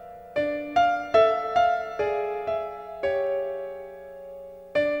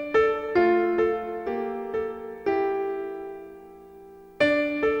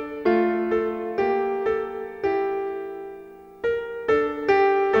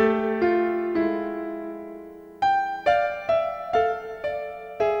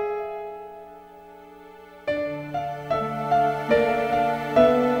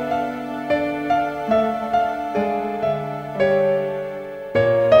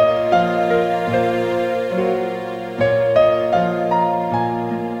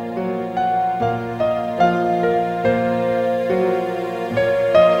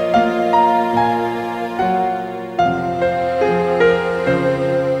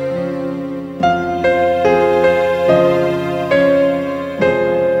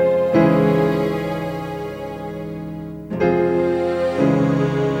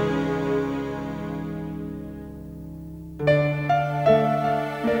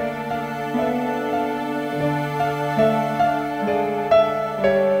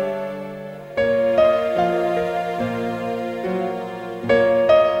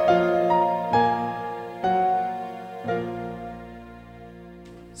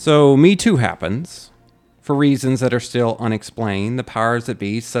 So Me Too happens. For reasons that are still unexplained, the powers that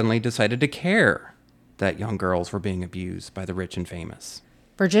be suddenly decided to care that young girls were being abused by the rich and famous.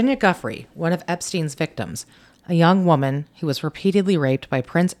 Virginia Guffrey, one of Epstein's victims, a young woman who was repeatedly raped by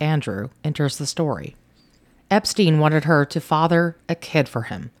Prince Andrew, enters the story. Epstein wanted her to father a kid for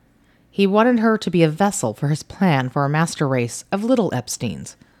him. He wanted her to be a vessel for his plan for a master race of little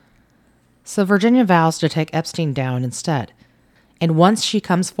Epsteins. So Virginia vows to take Epstein down instead. And once she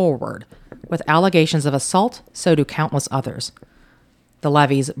comes forward with allegations of assault, so do countless others. The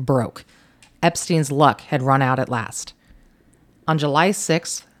levees broke. Epstein's luck had run out at last. On July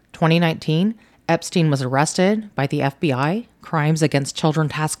 6, 2019, Epstein was arrested by the FBI, Crimes Against Children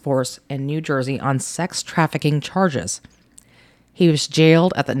Task Force in New Jersey on sex trafficking charges. He was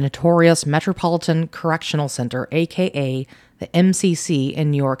jailed at the notorious Metropolitan Correctional Center, aka the MCC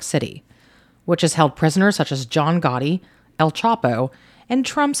in New York City, which has held prisoners such as John Gotti, El Chapo, and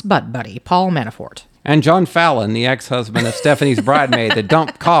Trump's butt buddy, Paul Manafort. And John Fallon, the ex-husband of Stephanie's bridemaid that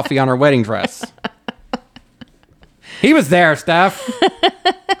dumped coffee on her wedding dress. He was there, Steph.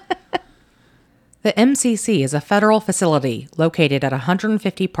 The MCC is a federal facility located at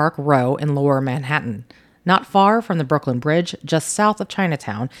 150 Park Row in Lower Manhattan, not far from the Brooklyn Bridge, just south of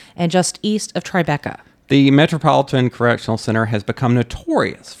Chinatown, and just east of Tribeca. The Metropolitan Correctional Center has become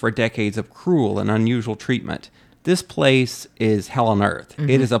notorious for decades of cruel and unusual treatment. This place is hell on earth. Mm-hmm.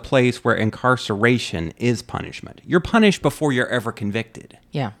 It is a place where incarceration is punishment. You're punished before you're ever convicted.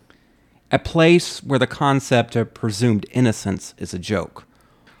 Yeah. A place where the concept of presumed innocence is a joke.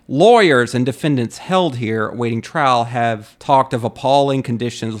 Lawyers and defendants held here awaiting trial have talked of appalling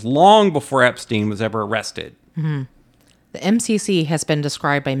conditions long before Epstein was ever arrested. Mm-hmm. The MCC has been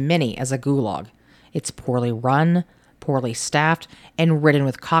described by many as a gulag. It's poorly run, poorly staffed, and ridden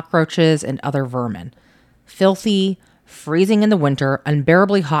with cockroaches and other vermin. Filthy, freezing in the winter,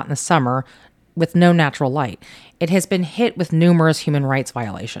 unbearably hot in the summer, with no natural light. It has been hit with numerous human rights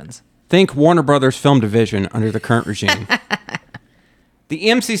violations. Think Warner Brothers Film Division under the current regime. The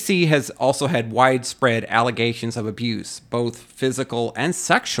MCC has also had widespread allegations of abuse, both physical and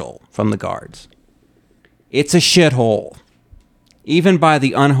sexual, from the guards. It's a shithole, even by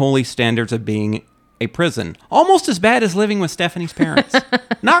the unholy standards of being a prison. Almost as bad as living with Stephanie's parents.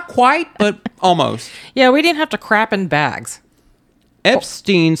 Not quite, but almost. Yeah, we didn't have to crap in bags.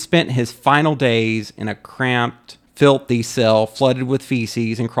 Epstein spent his final days in a cramped, filthy cell flooded with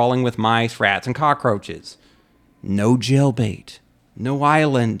feces and crawling with mice, rats, and cockroaches. No jailbait. No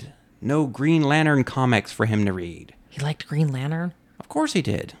island. No Green Lantern comics for him to read. He liked Green Lantern? Of course he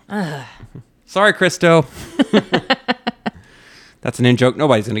did. Sorry, Christo. That's an in-joke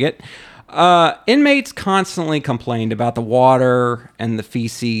nobody's going to get. Inmates constantly complained about the water and the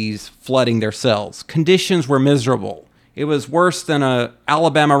feces flooding their cells. Conditions were miserable. It was worse than a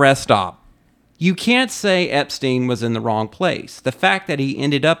Alabama rest stop. You can't say Epstein was in the wrong place. The fact that he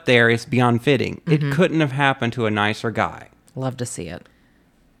ended up there is beyond fitting. Mm-hmm. It couldn't have happened to a nicer guy. Love to see it.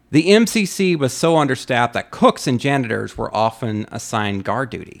 The MCC was so understaffed that cooks and janitors were often assigned guard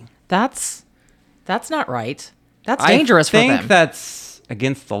duty. That's not right. That's dangerous for them. I think that's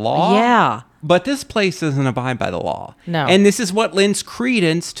against the law. Yeah. But this place doesn't abide by the law. No. And this is what lends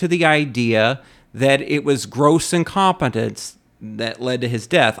credence to the idea that it was gross incompetence that led to his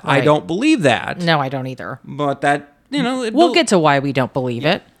death. Right. I don't believe that. No, I don't either. But that, we'll get to why we don't believe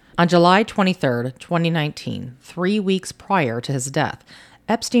it. On July 23rd, 2019, 3 weeks prior to his death,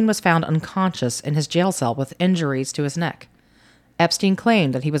 Epstein was found unconscious in his jail cell with injuries to his neck. Epstein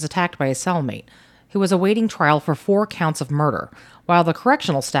claimed that he was attacked by a cellmate, who was awaiting trial for 4 counts of murder, while the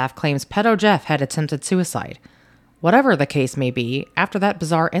correctional staff claims Pedo Jeff had attempted suicide. Whatever the case may be, after that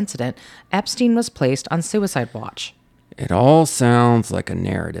bizarre incident, Epstein was placed on suicide watch. It all sounds like a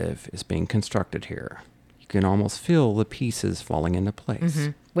narrative is being constructed here. You can almost feel the pieces falling into place.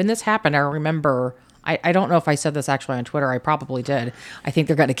 Mm-hmm. When this happened, I remember, I don't know if I said this actually on Twitter. I probably did. I think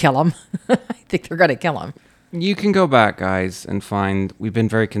they're going to kill him. You can go back, guys, and find we've been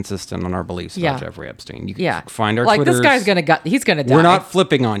very consistent on our beliefs about Jeffrey Epstein. You can find our Twitters. This guy's he's going to die. We're not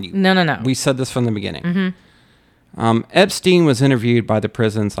flipping on you. No. We said this from the beginning. Mm-hmm. Epstein was interviewed by the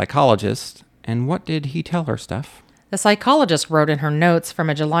prison psychologist, and what did he tell her, Steph? The psychologist wrote in her notes from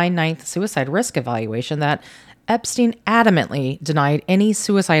a July 9th suicide risk evaluation that Epstein adamantly denied any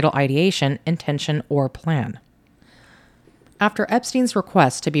suicidal ideation, intention, or plan. After Epstein's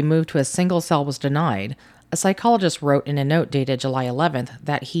request to be moved to a single cell was denied, a psychologist wrote in a note dated July 11th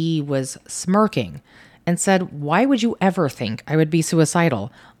that he was smirking and said, "Why would you ever think I would be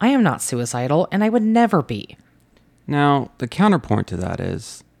suicidal? I am not suicidal, and I would never be." Now, the counterpoint to that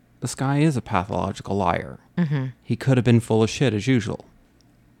is, this guy is a pathological liar. Mm-hmm. He could have been full of shit as usual.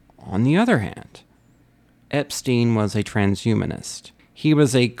 On the other hand, Epstein was a transhumanist. He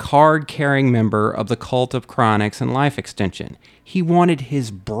was a card-carrying member of the cult of cryonics and life extension. He wanted his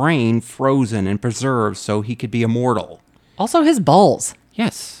brain frozen and preserved so he could be immortal. Also his balls.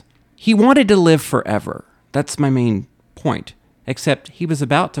 Yes. He wanted to live forever. That's my main point. Except he was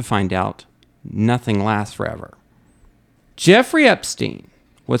about to find out nothing lasts forever. Jeffrey Epstein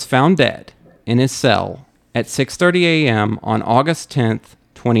was found dead in his cell at 6:30 a.m. on August 10th,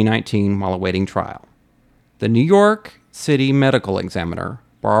 2019, while awaiting trial. The New York City medical examiner,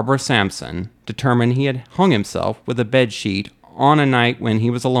 Barbara Sampson, determined he had hung himself with a bedsheet on a night when he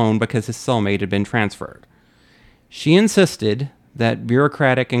was alone because his cellmate had been transferred. She insisted that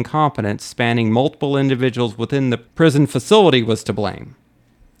bureaucratic incompetence spanning multiple individuals within the prison facility was to blame.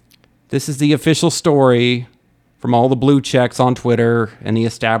 This is the official story from all the blue checks on Twitter and the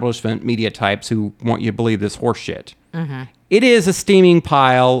establishment media types who want you to believe this horse shit. Mm-hmm. It is a steaming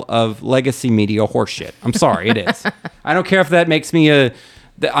pile of legacy media horse shit. I'm sorry, it is. I don't care if that makes me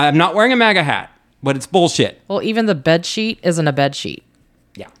I'm not wearing a MAGA hat, but it's bullshit. Well, even the bed sheet isn't a bed sheet.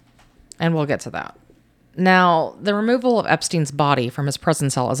 Yeah. And we'll get to that. Now, the removal of Epstein's body from his prison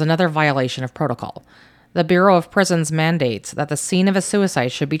cell is another violation of protocol. The Bureau of Prisons mandates that the scene of a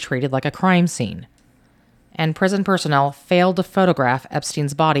suicide should be treated like a crime scene. And prison personnel failed to photograph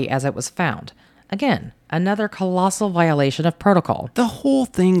Epstein's body as it was found. Again, another colossal violation of protocol. The whole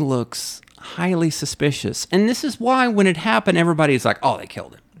thing looks highly suspicious. And this is why when it happened, everybody's like, oh, they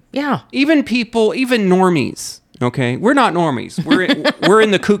killed him. Yeah. Even people, even normies, okay? We're not normies. We're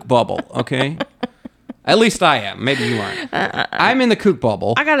in the kook bubble, okay? At least I am. Maybe you aren't. I'm in the kook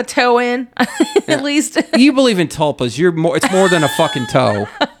bubble. I got a toe in, at least. You believe in tulpas. It's more than a fucking toe.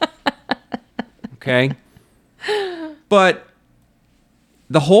 Okay? But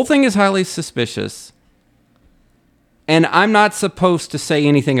the whole thing is highly suspicious. And I'm not supposed to say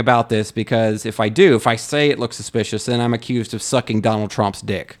anything about this because if I say it looks suspicious, then I'm accused of sucking Donald Trump's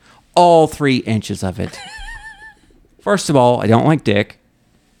dick. All 3 inches of it. First of all, I don't like dick.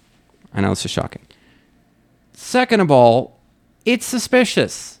 I know this is shocking. Second of all, it's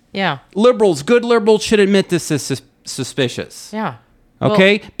suspicious. Yeah. Good liberals should admit this is suspicious. Yeah.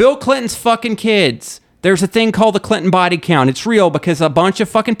 Okay? Well, Bill Clinton's fucking kids. There's a thing called the Clinton body count. It's real because a bunch of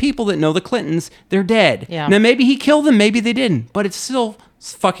fucking people that know the Clintons, they're dead. Yeah. Now, maybe he killed them, maybe they didn't, but it's still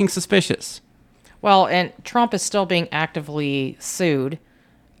fucking suspicious. Well, and Trump is still being actively sued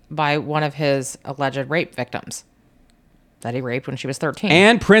by one of his alleged rape victims that he raped when she was 13.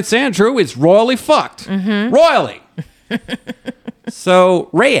 And Prince Andrew is royally fucked. Mm-hmm. Royally. So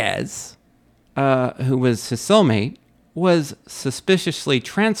Reyes, who was his cellmate, was suspiciously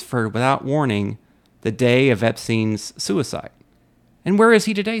transferred without warning the day of Epstein's suicide. And where is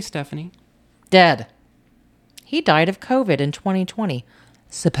he today, Stephanie? Dead. He died of COVID in 2020,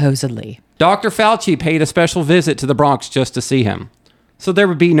 supposedly. Dr. Fauci paid a special visit to the Bronx just to see him. So there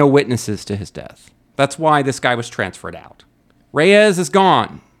would be no witnesses to his death. That's why this guy was transferred out. Reyes is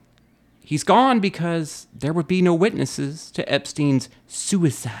gone. He's gone because there would be no witnesses to Epstein's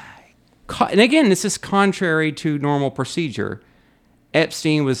suicide. And again, this is contrary to normal procedure.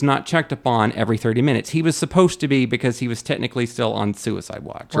 Epstein was not checked upon every 30 minutes. He was supposed to be because he was technically still on suicide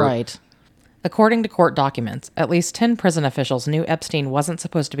watch. Right. According to court documents, at least 10 prison officials knew Epstein wasn't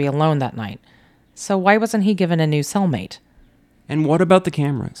supposed to be alone that night. So why wasn't he given a new cellmate? And what about the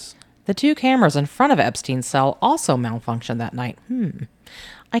cameras? The 2 cameras in front of Epstein's cell also malfunctioned that night.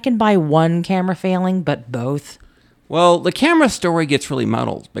 I can buy one camera failing, but both? Well, the camera story gets really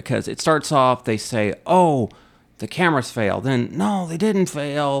muddled because it starts off, they say, oh, the cameras failed. Then, no, they didn't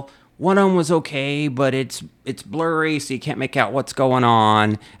fail. One of them was okay, but it's blurry, so you can't make out what's going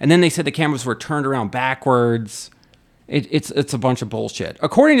on. And then they said the cameras were turned around backwards. It's a bunch of bullshit.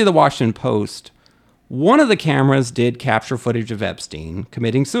 According to the Washington Post, one of the cameras did capture footage of Epstein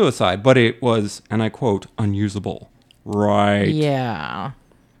committing suicide, but it was, and I quote, unusable. Right. Yeah.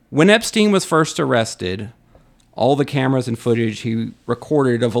 When Epstein was first arrested, all the cameras and footage he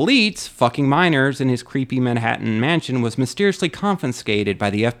recorded of elites fucking minors in his creepy Manhattan mansion was mysteriously confiscated by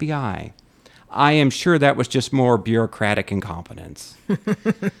the FBI. I am sure that was just more bureaucratic incompetence.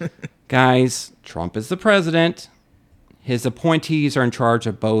 Guys, Trump is the president. His appointees are in charge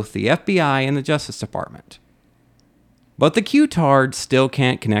of both the FBI and the Justice Department. But the Q-tards still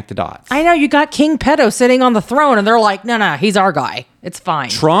can't connect the dots. I know, you got King Pedo sitting on the throne, and they're like, no, he's our guy. It's fine.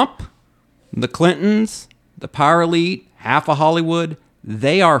 Trump, the Clintons, the power elite, half of Hollywood,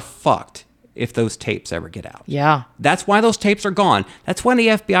 they are fucked if those tapes ever get out. Yeah. That's why those tapes are gone. That's why the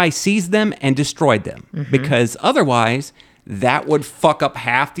FBI seized them and destroyed them. Mm-hmm. Because otherwise, that would fuck up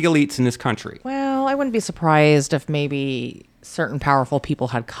half the elites in this country. Well, I wouldn't be surprised if maybe certain powerful people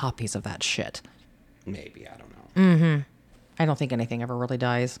had copies of that shit. Maybe, I don't know. Mm-hmm. I don't think anything ever really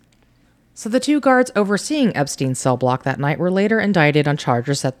dies. So the 2 guards overseeing Epstein's cell block that night were later indicted on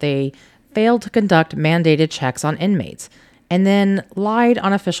charges that they failed to conduct mandated checks on inmates and then lied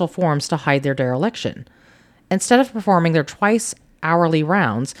on official forms to hide their dereliction. Instead of performing their twice hourly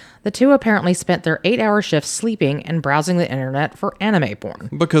rounds, the two apparently spent their 8-hour shifts sleeping and browsing the internet for anime porn.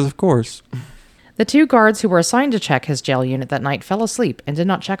 Because, of course. The two guards who were assigned to check his jail unit that night fell asleep and did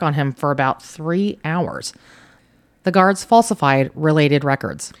not check on him for about 3 hours. The guards falsified related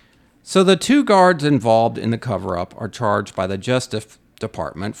records. So the two guards involved in the cover-up are charged by the Justice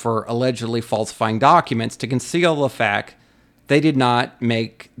Department for allegedly falsifying documents to conceal the fact they did not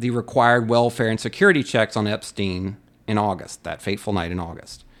make the required welfare and security checks on Epstein in August, that fateful night in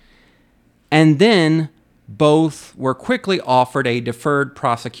August. And then both were quickly offered a deferred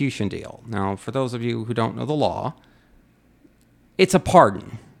prosecution deal. Now, for those of you who don't know the law, it's a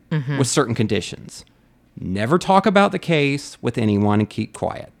pardon with certain conditions. Never talk about the case with anyone and keep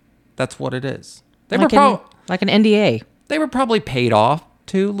quiet. That's what it is. They like an NDA. They were probably paid off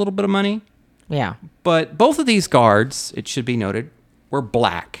too, a little bit of money. Yeah. But both of these guards, it should be noted, were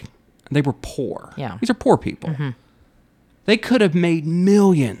black. They were poor. Yeah. These are poor people. They could have made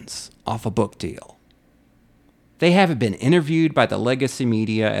millions off a book deal. They haven't been interviewed by the legacy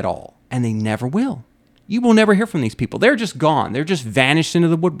media at all, and they never will. You will never hear from these people. They're just gone. They're just vanished into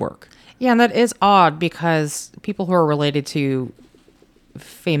the woodwork. Yeah, and that is odd because people who are related to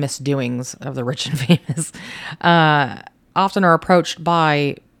famous doings of the rich and famous often are approached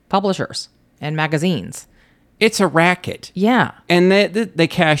by publishers and magazines. It's a racket. Yeah. And they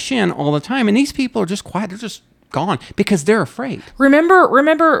cash in all the time, and these people are just quiet. They're just gone because they're afraid.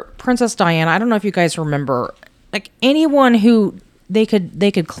 Remember Princess Diana? I don't know if you guys remember, like anyone who they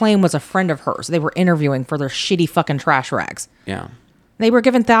could claim was a friend of hers, they were interviewing for their shitty fucking trash rags. Yeah. They were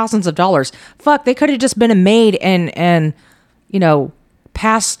given thousands of dollars. Fuck, they could have just been a maid and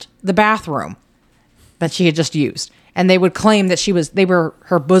passed the bathroom that she had just used. And they would claim that they were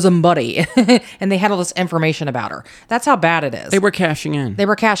her bosom buddy and they had all this information about her. That's how bad it is. They were cashing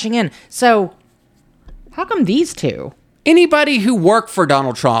in. So how come these two? Anybody who worked for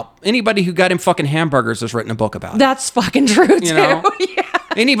Donald Trump, anybody who got him fucking hamburgers has written a book about it. That's fucking true, too. You know? Yeah.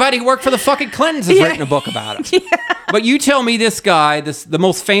 Anybody who worked for the fucking Clintons has written a book about it. Yeah. But you tell me this guy, the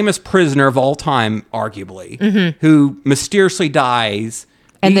most famous prisoner of all time, arguably, who mysteriously dies.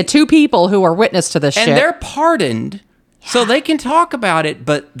 And the two people who are witness to this shit. And they're pardoned, so they can talk about it,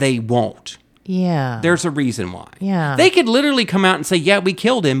 but they won't. Yeah. There's a reason why. Yeah. They could literally come out and say, yeah, we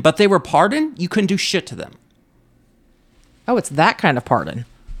killed him, but they were pardoned. You couldn't do shit to them. Oh, it's that kind of pardon.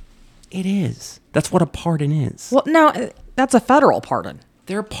 It is. That's what a pardon is. Well, no, that's a federal pardon.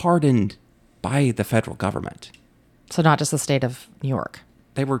 They're pardoned by the federal government. So not just the state of New York.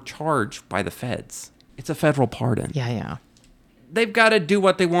 They were charged by the feds. It's a federal pardon. Yeah. They've got to do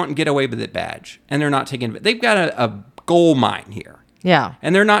what they want and get away with it badge. And they're not taking it. They've got a gold mine here. Yeah.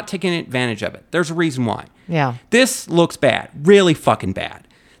 And they're not taking advantage of it. There's a reason why. Yeah. This looks bad. Really fucking bad.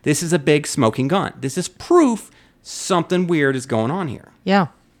 This is a big smoking gun. This is proof something weird is going on here. Yeah.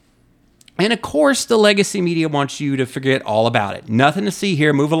 And of course, the legacy media wants you to forget all about it. Nothing to see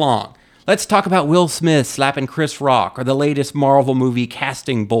here. Move along. Let's talk about Will Smith slapping Chris Rock or the latest Marvel movie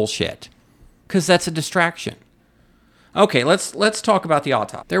casting bullshit. Because that's a distraction. Okay, let's talk about the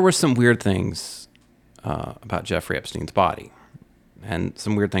autopsy. There were some weird things about Jeffrey Epstein's body. And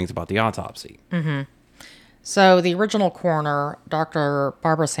some weird things about the autopsy. Mm-hmm. So the original coroner, Dr.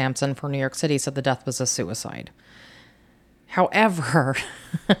 Barbara Sampson for New York City, said the death was a suicide. However,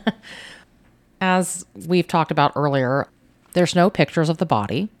 as we've talked about earlier, there's no pictures of the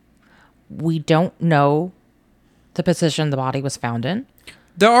body. We don't know the position the body was found in.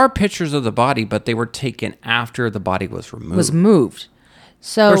 There are pictures of the body, but they were taken after the body was removed.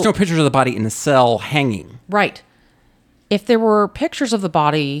 So there's no pictures of the body in the cell hanging. Right. If there were pictures of the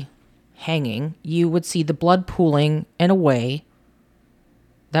body hanging, you would see the blood pooling in a way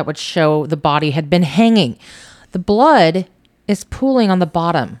that would show the body had been hanging. The blood is pooling on the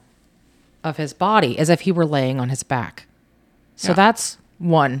bottom of his body as if he were laying on his back. So that's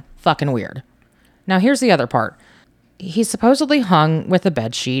one fucking weird. Now here's the other part. He's supposedly hung with a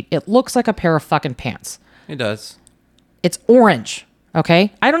bed sheet. It looks like a pair of fucking pants. It does. It's orange,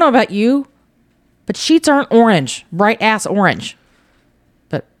 okay? I don't know about you, but sheets aren't orange, bright ass orange.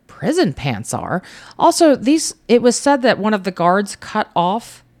 But prison pants are. Also, it was said that one of the guards cut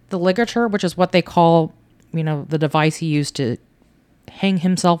off the ligature, which is what they call, the device he used to hang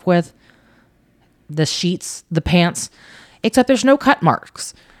himself with. The sheets, the pants. Except there's no cut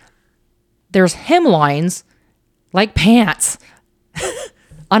marks. There's hemlines like pants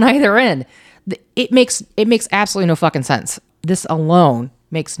on either end. It makes absolutely no fucking sense. This alone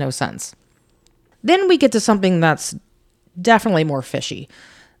makes no sense. Then we get to something that's definitely more fishy.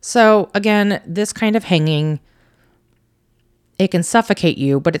 So again, this kind of hanging, it can suffocate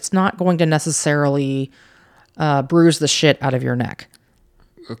you, but it's not going to necessarily bruise the shit out of your neck.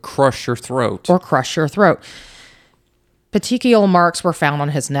 Crush your throat. Or crush your throat. Petechial marks were found on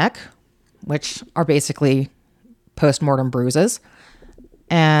his neck, which are basically post-mortem bruises.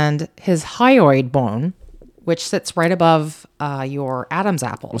 And his hyoid bone, which sits right above your Adam's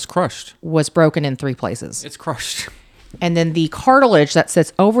apple, Was crushed. was broken in 3 places. It's crushed. And then the cartilage that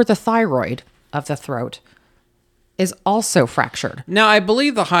sits over the thyroid of the throat is also fractured. Now, I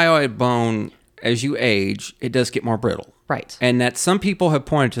believe the hyoid bone, as you age, it does get more brittle. Right. And that some people have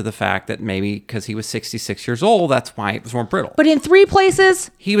pointed to the fact that maybe because he was 66 years old, that's why it was more brittle. But in 3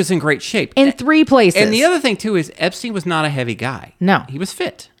 places? He was in great shape. In 3 places. And the other thing, too, is Epstein was not a heavy guy. No. He was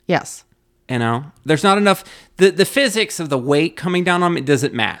fit. Yes. You know, there's not enough. The physics of the weight coming down on him, it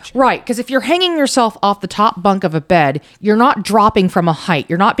doesn't match. Right, because if you're hanging yourself off the top bunk of a bed, you're not dropping from a height.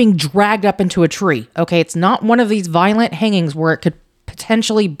 You're not being dragged up into a tree. Okay, it's not one of these violent hangings where it could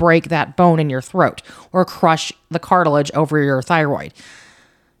potentially break that bone in your throat or crush the cartilage over your thyroid.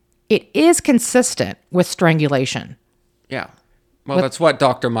 It is consistent with strangulation. Yeah. Well, that's what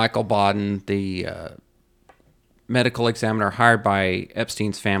Dr. Michael Baden, the medical examiner hired by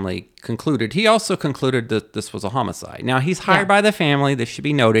Epstein's family, concluded. He also concluded that this was a homicide. Now, he's hired by the family. This should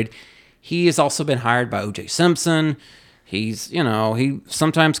be noted. He has also been hired by O.J. Simpson. He's, you know, he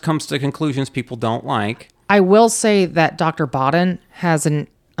sometimes comes to conclusions people don't like. I will say that Dr. Baden has an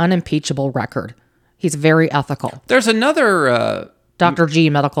unimpeachable record. He's very ethical. There's another... Dr. G,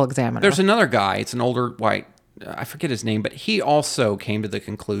 medical examiner. There's another guy. It's an older white... I forget his name, but he also came to the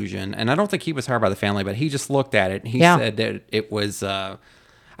conclusion, and I don't think he was hired by the family, but he just looked at it, and he said that it was... I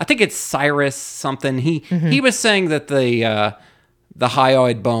think it's Cyrus something. He was saying that the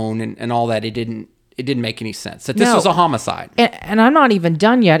hyoid bone and all that, it didn't make any sense. That this was a homicide. And I'm not even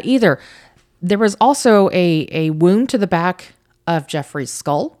done yet either. There was also a wound to the back of Jeffrey's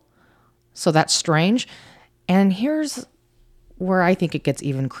skull. So that's strange. And here's where I think it gets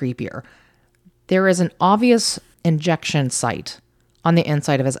even creepier. There is an obvious injection site on the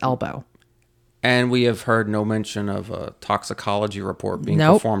inside of his elbow. And we have heard no mention of a toxicology report being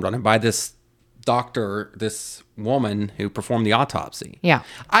performed on him by this doctor, this woman who performed the autopsy. Yeah.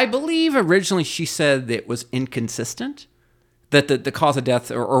 I believe originally she said that it was inconsistent, that the cause of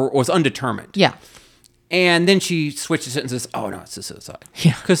death or was undetermined. Yeah. And then she switches it and says, oh, no, it's a suicide.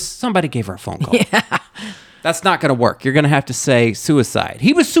 Yeah. Because somebody gave her a phone call. Yeah. That's not going to work. You're going to have to say suicide.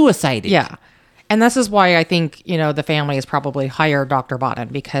 He was suicided. Yeah. And this is why I think, the family has probably hired Dr. Baden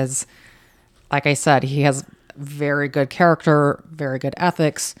because, like I said, he has very good character, very good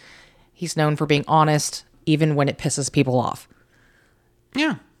ethics. He's known for being honest, even when it pisses people off.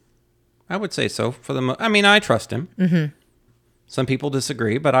 Yeah. I would say so. I trust him. Mm-hmm. Some people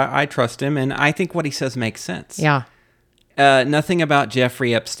disagree, but I trust him, and I think what he says makes sense. Yeah. Nothing about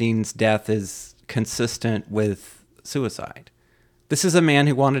Jeffrey Epstein's death is consistent with suicide. This is a man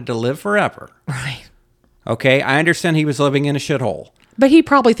who wanted to live forever. Right. Okay, I understand he was living in a shithole. But he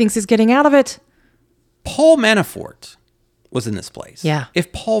probably thinks he's getting out of it. Paul Manafort was in this place. Yeah.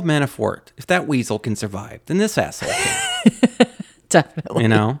 If that weasel can survive, then this asshole can.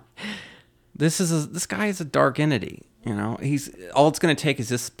 Definitely. This guy is a dark entity. He's all it's going to take is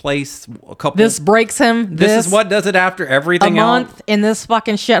this place. This breaks him. This is what does it after everything else. A month in this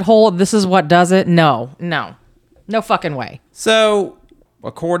fucking shithole. This is what does it. No fucking way. So,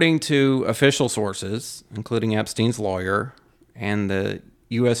 according to official sources, including Epstein's lawyer and the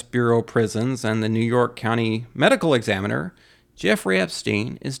U.S. Bureau of Prisons and the New York County Medical Examiner, Jeffrey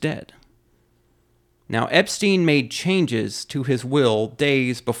Epstein is dead. Now, Epstein made changes to his will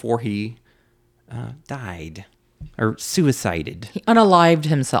days before he died or suicided. He unalived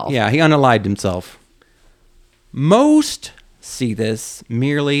himself. Yeah, he unalived himself. Most see this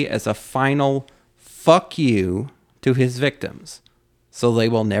merely as a final fuck you to his victims, so they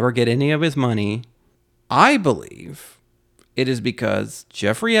will never get any of his money. I believe it is because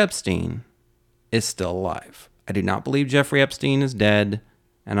Jeffrey Epstein is still alive. I do not believe Jeffrey Epstein is dead,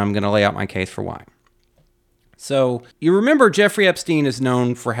 and I'm going to lay out my case for why. So, you remember Jeffrey Epstein is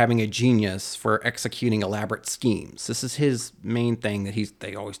known for having a genius for executing elaborate schemes. This is his main thing that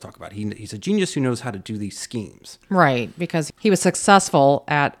they always talk about. He's a genius who knows how to do these schemes. Right, because he was successful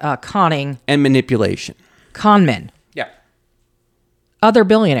at conning. And manipulation. Con men. Yeah. Other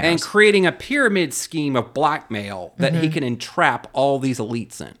billionaires. And creating a pyramid scheme of blackmail that he can entrap all these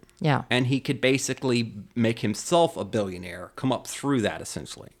elites in. Yeah. And he could basically make himself a billionaire, come up through that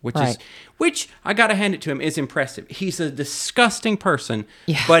essentially, which I got to hand it to him is impressive. He's a disgusting person,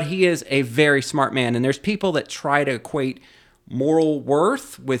 but he is a very smart man. And there's people that try to equate moral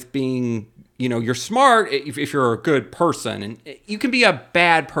worth with being, you're smart if you're a good person. And you can be a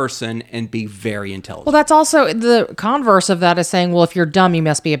bad person and be very intelligent. Well, that's also the converse of that is saying, well, if you're dumb, you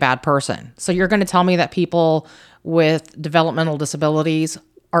must be a bad person. So you're going to tell me that people with developmental disabilities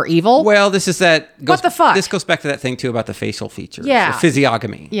are evil? Well, this is that. What the fuck? This goes back to that thing, too, about the facial features. Yeah. The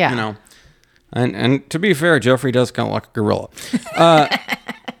physiognomy. Yeah. And to be fair, Jeffrey does kind of like a gorilla.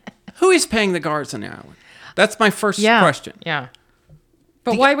 Who is paying the guards on the island? That's my first question. Yeah.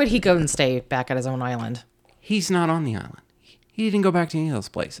 But why would he go and stay back at his own island? He's not on the island. He didn't go back to any of those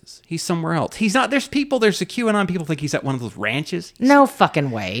places. He's somewhere else. He's not. There's the QAnon people think he's at one of those ranches. No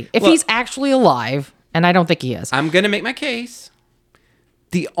fucking way. If he's actually alive, and I don't think he is. I'm going to make my case.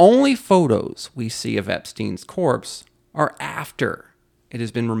 The only photos we see of Epstein's corpse are after it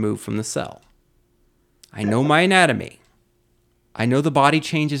has been removed from the cell. I know my anatomy. I know the body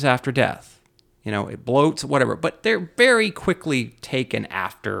changes after death. It bloats, whatever. But they're very quickly taken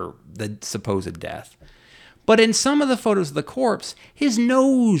after the supposed death. But in some of the photos of the corpse, his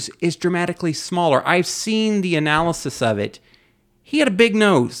nose is dramatically smaller. I've seen the analysis of it. He had a big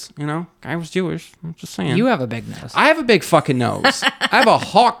nose, Guy was Jewish. I'm just saying. You have a big nose. I have a big fucking nose. I have a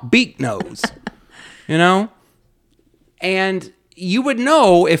hawk beak nose, And you would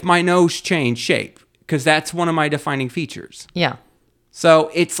know if my nose changed shape because that's one of my defining features. Yeah.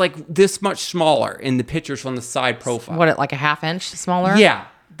 So it's like this much smaller in the pictures from the side profile. What, like a half inch smaller? Yeah.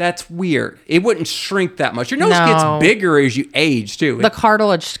 That's weird. It wouldn't shrink that much. Your nose gets bigger as you age, too. The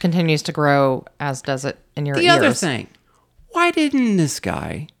cartilage continues to grow, as does it in your ears. The other thing, why didn't this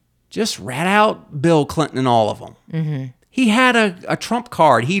guy just rat out Bill Clinton and all of them? Mm-hmm. He had a Trump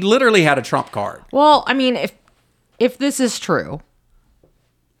card. He literally had a Trump card. Well, I mean, if this is true,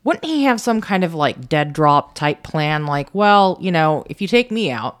 wouldn't he have some kind of like dead drop type plan? Like, well, if you take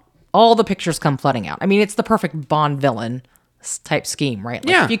me out, all the pictures come flooding out. I mean, it's the perfect Bond villain type scheme, right?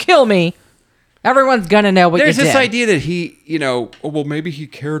 Like, if you kill me, everyone's gonna know what you did. There's this idea that he, well, maybe he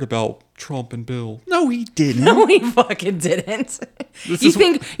cared about Trump and Bill. No, he didn't. No, he fucking didn't.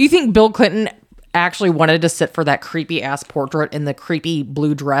 You think Bill Clinton actually wanted to sit for that creepy ass portrait in the creepy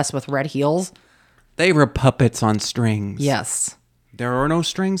blue dress with red heels? They were puppets on strings. Yes. There are no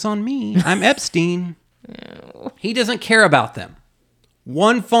strings on me. I'm Epstein. He doesn't care about them.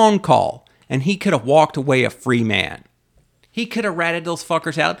 One phone call, and he could have walked away a free man. He could have ratted those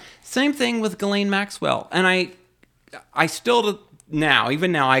fuckers out. Same thing with Ghislaine Maxwell. And I still now,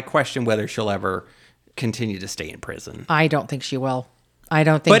 even now, I question whether she'll ever continue to stay in prison. I don't think she will.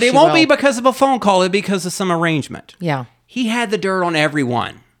 But it won't be because of a phone call. It'll be because of some arrangement. Yeah. He had the dirt on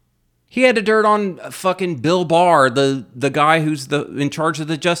everyone. He had the dirt on fucking Bill Barr, the guy who's in charge of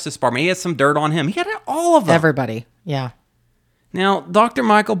the Justice Department. He had some dirt on him. He had all of them. Everybody. Yeah. Now, Dr.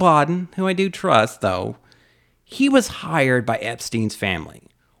 Michael Baden, who I do trust, though, he was hired by Epstein's family.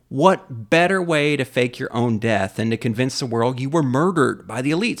 What better way to fake your own death than to convince the world you were murdered by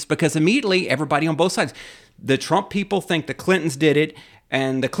the elites? Because immediately, everybody on both sides, the Trump people think the Clintons did it,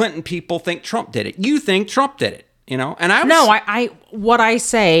 and the Clinton people think Trump did it. You think Trump did it, And what I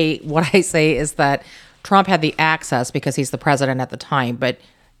say is that Trump had the access because he's the president at the time. But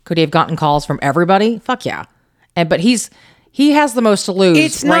could he have gotten calls from everybody? Fuck yeah. But he has the most to lose.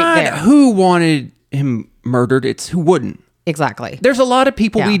 It's right not who wanted him murdered, it's who wouldn't. Exactly. There's a lot of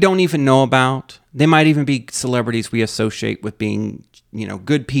people we don't even know about. They might even be celebrities we associate with being,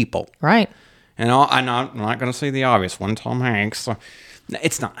 good people. Right. And I'm not going to say the obvious one, Tom Hanks.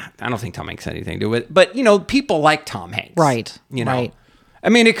 It's not. I don't think Tom Hanks had anything to do with it. But, people like Tom Hanks. Right. Right. I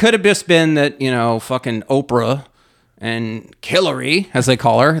mean, it could have just been that, fucking Oprah and Hillary, as they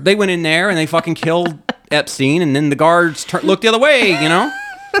call her, they went in there and they fucking killed Epstein, and then the guards looked the other way,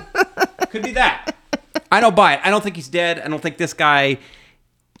 Could be that. I don't buy it. I don't think he's dead. I don't think this guy...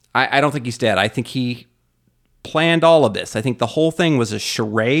 I don't think he's dead. I think he planned all of this. I think the whole thing was a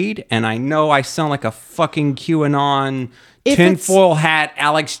charade, and I know I sound like a fucking QAnon tinfoil hat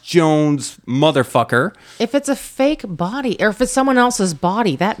Alex Jones motherfucker. If it's a fake body, or if it's someone else's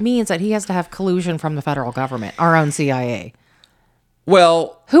body, that means that he has to have collusion from the federal government, our own CIA.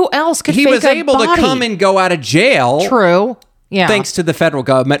 Well... Who else could fake a body? He was able to come and go out of jail. True. Yeah. Thanks to the federal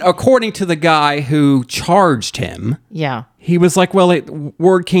government. According to the guy who charged him. Yeah. He was like, well,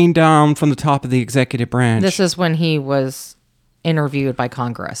 word came down from the top of the executive branch. This is when he was interviewed by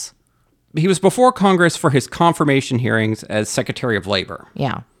Congress. He was before Congress for his confirmation hearings as Secretary of Labor.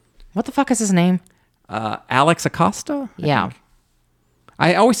 Yeah. What the fuck is his name? Alex Acosta?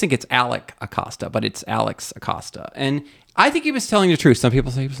 I always think it's Alec Acosta, but it's Alex Acosta. And I think he was telling the truth. Some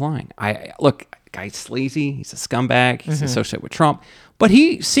people say he was lying. Look, guy's sleazy. He's a scumbag. He's associated with Trump. But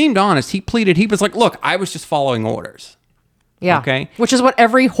he seemed honest. He pleaded. He was like, look, I was just following orders. Yeah. Okay. Which is what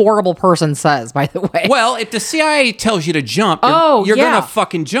every horrible person says, by the way. Well, if the CIA tells you to jump, you're yeah. gonna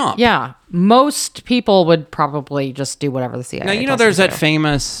fucking jump. Yeah. Most people would probably just do whatever the CIA Now, you know, tells there's them that to.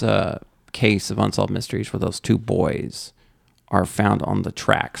 famous case of Unsolved Mysteries where those two boys are found on the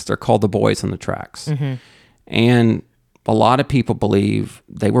tracks. They're called the boys on the tracks. Mm-hmm. And a lot of people believe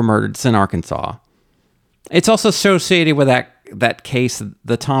they were murdered. It's in Arkansas. It's also associated with that case,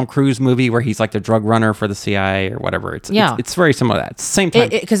 the Tom Cruise movie where he's like the drug runner for the CIA or whatever. It's very similar to that. It's the same time.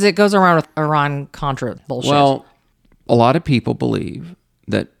 Because it goes around with Iran-Contra bullshit. Well, a lot of people believe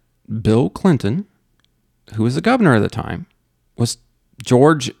that Bill Clinton, who was the governor at the time, was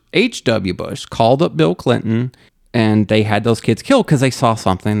George H.W. Bush, called up Bill Clinton, and they had those kids killed because they saw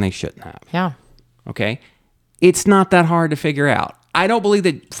something they shouldn't have. Yeah. Okay? It's not that hard to figure out. I don't believe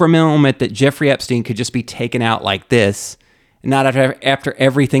that for a moment that Jeffrey Epstein could just be taken out like this, not after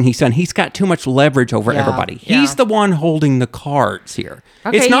everything he's done. He's got too much leverage over everybody. Yeah. He's the one holding the cards here.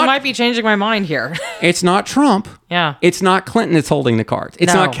 Okay, you might be changing my mind here. It's not Trump. Yeah. It's not Clinton that's holding the cards.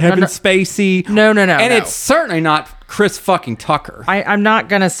 It's not Kevin Spacey. No. And it's certainly not Chris fucking Tucker. I'm not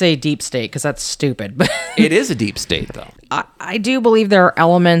going to say deep state because that's stupid. But It is a deep state, though. I do believe there are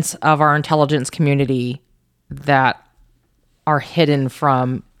elements of our intelligence community that are hidden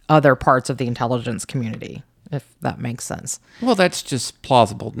from other parts of the intelligence community, if that makes sense. Well, that's just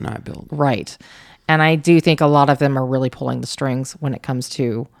plausible deniability. Right. And I do think a lot of them are really pulling the strings when it comes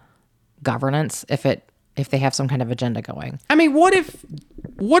to governance, if they have some kind of agenda going. I mean, what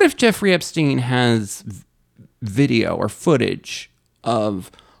if Jeffrey Epstein has video or footage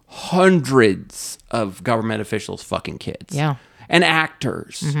of hundreds of government officials fucking kids? Yeah. And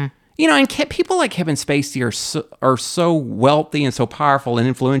actors. Mm-hmm. You know, and people like Kevin Spacey are so wealthy and so powerful and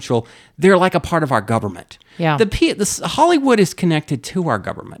influential. They're like a part of our government. Yeah. Hollywood is connected to our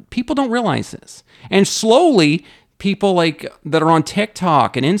government. People don't realize this. And slowly, people like that are on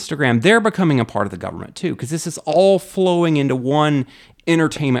TikTok and Instagram, they're becoming a part of the government too, because this is all flowing into one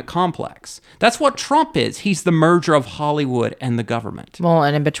entertainment complex. That's what Trump is. He's the merger of Hollywood and the government. Well,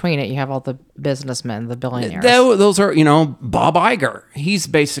 and in between it, you have all the businessmen, the billionaires. Those are, Bob Iger. He's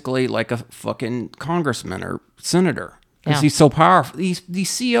basically like a fucking congressman or senator because he's so powerful. These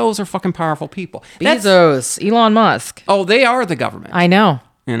CEOs are fucking powerful people. Bezos, Elon Musk. Oh, they are the government. I know.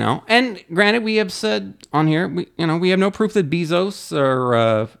 And granted, we have said on here, we have no proof that Bezos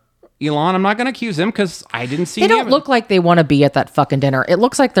or Elon, I'm not going to accuse him because I didn't see. They don't look like they want to be at that fucking dinner. It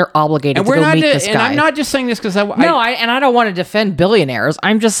looks like they're obligated to go meet this guy. And I'm not just saying this because I don't want to defend billionaires.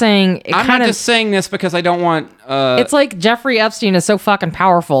 I'm just saying. I'm not just saying this because I don't want. It's like Jeffrey Epstein is so fucking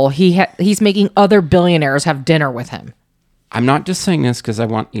powerful. He's making other billionaires have dinner with him. I'm not just saying this because I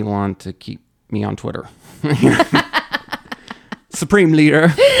want Elon to keep me on Twitter. Supreme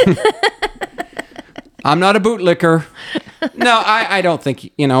leader. I'm not a bootlicker. No, I don't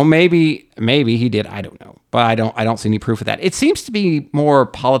think, maybe he did. I don't know. But I don't see any proof of that. It seems to be more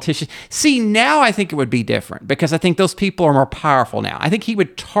politicians. See, now I think it would be different because I think those people are more powerful now. I think he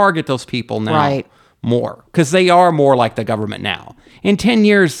would target those people now more because they are more like the government now. In 10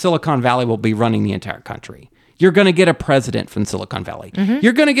 years, Silicon Valley will be running the entire country. You're going to get a president from Silicon Valley. Mm-hmm.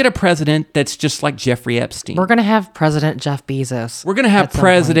 You're going to get a president that's just like Jeffrey Epstein. We're going to have President Jeff Bezos. We're going to have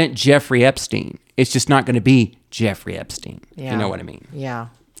President Jeffrey Epstein. It's just not going to be Jeffrey Epstein. Yeah. You know what I mean? Yeah.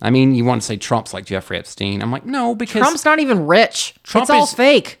 I mean, you want to say Trump's like Jeffrey Epstein. I'm like, no, because Trump's not even rich. It's all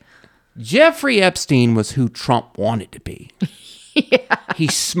fake. Jeffrey Epstein was who Trump wanted to be. Yeah.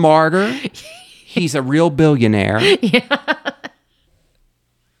 He's smarter. He's a real billionaire. Yeah.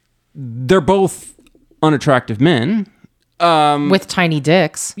 They're both unattractive men. With tiny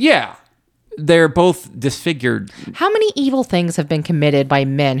dicks. Yeah. They're both disfigured. How many evil things have been committed by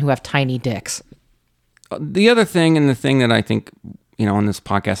men who have tiny dicks? The other thing, and the thing that I think, on this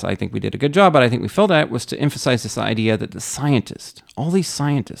podcast, I think we did a good job, but I think we failed at, was to emphasize this idea that the scientists, all these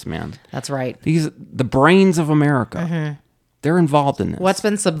scientists, man. That's right. The brains of America, they're involved in this. What's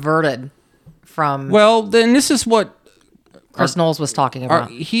been subverted from... Well, then this is what... Chris Knowles was talking about.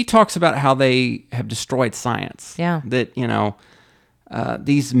 He talks about how they have destroyed science. Yeah. That,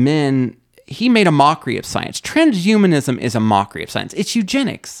 these men... He made a mockery of science. Transhumanism is a mockery of science. It's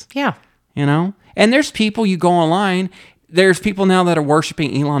eugenics. Yeah. And there's people, you go online, there's people now that are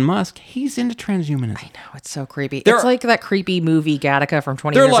worshiping Elon Musk. He's into transhumanism. I know, it's so creepy. It's like that creepy movie Gattaca from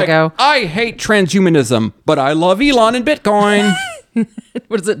 20 years ago. They're like, I hate transhumanism, but I love Elon and Bitcoin.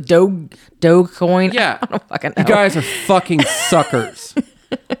 What is it? Dogecoin? Yeah. I don't fucking know. You guys are fucking suckers.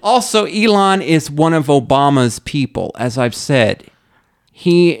 Also, Elon is one of Obama's people, as I've said.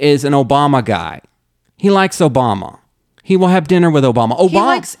 He is an Obama guy. He likes Obama. he will have dinner with Obama. He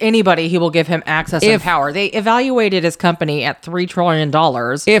likes anybody. He will give him access and power. They evaluated his company at $3 trillion.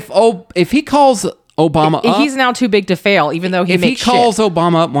 If he calls Obama up, he's now too big to fail, even though he makes If he calls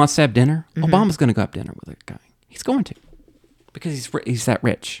Obama up, wants to have dinner, Obama's going to go have dinner with the guy. He's going to. Because he's that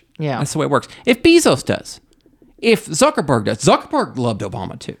rich. Yeah. That's the way it works. If Bezos does, if Zuckerberg does, Zuckerberg loved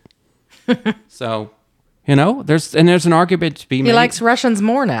Obama too. So, there's an argument to be made. He likes Russians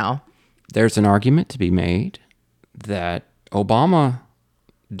more now. There's an argument to be made that Obama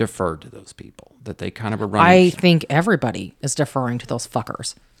deferred to those people, that they kind of were running. I think everybody is deferring to those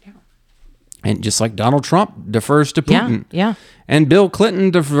fuckers. Yeah. And just like Donald Trump defers to Putin. Yeah. And Bill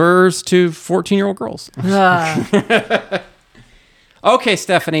Clinton defers to 14-year-old girls. Okay,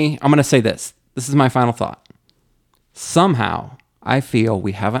 Stephanie, I'm going to say this. This is my final thought. Somehow, I feel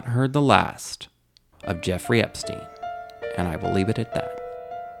we haven't heard the last of Jeffrey Epstein, and I will leave it at that.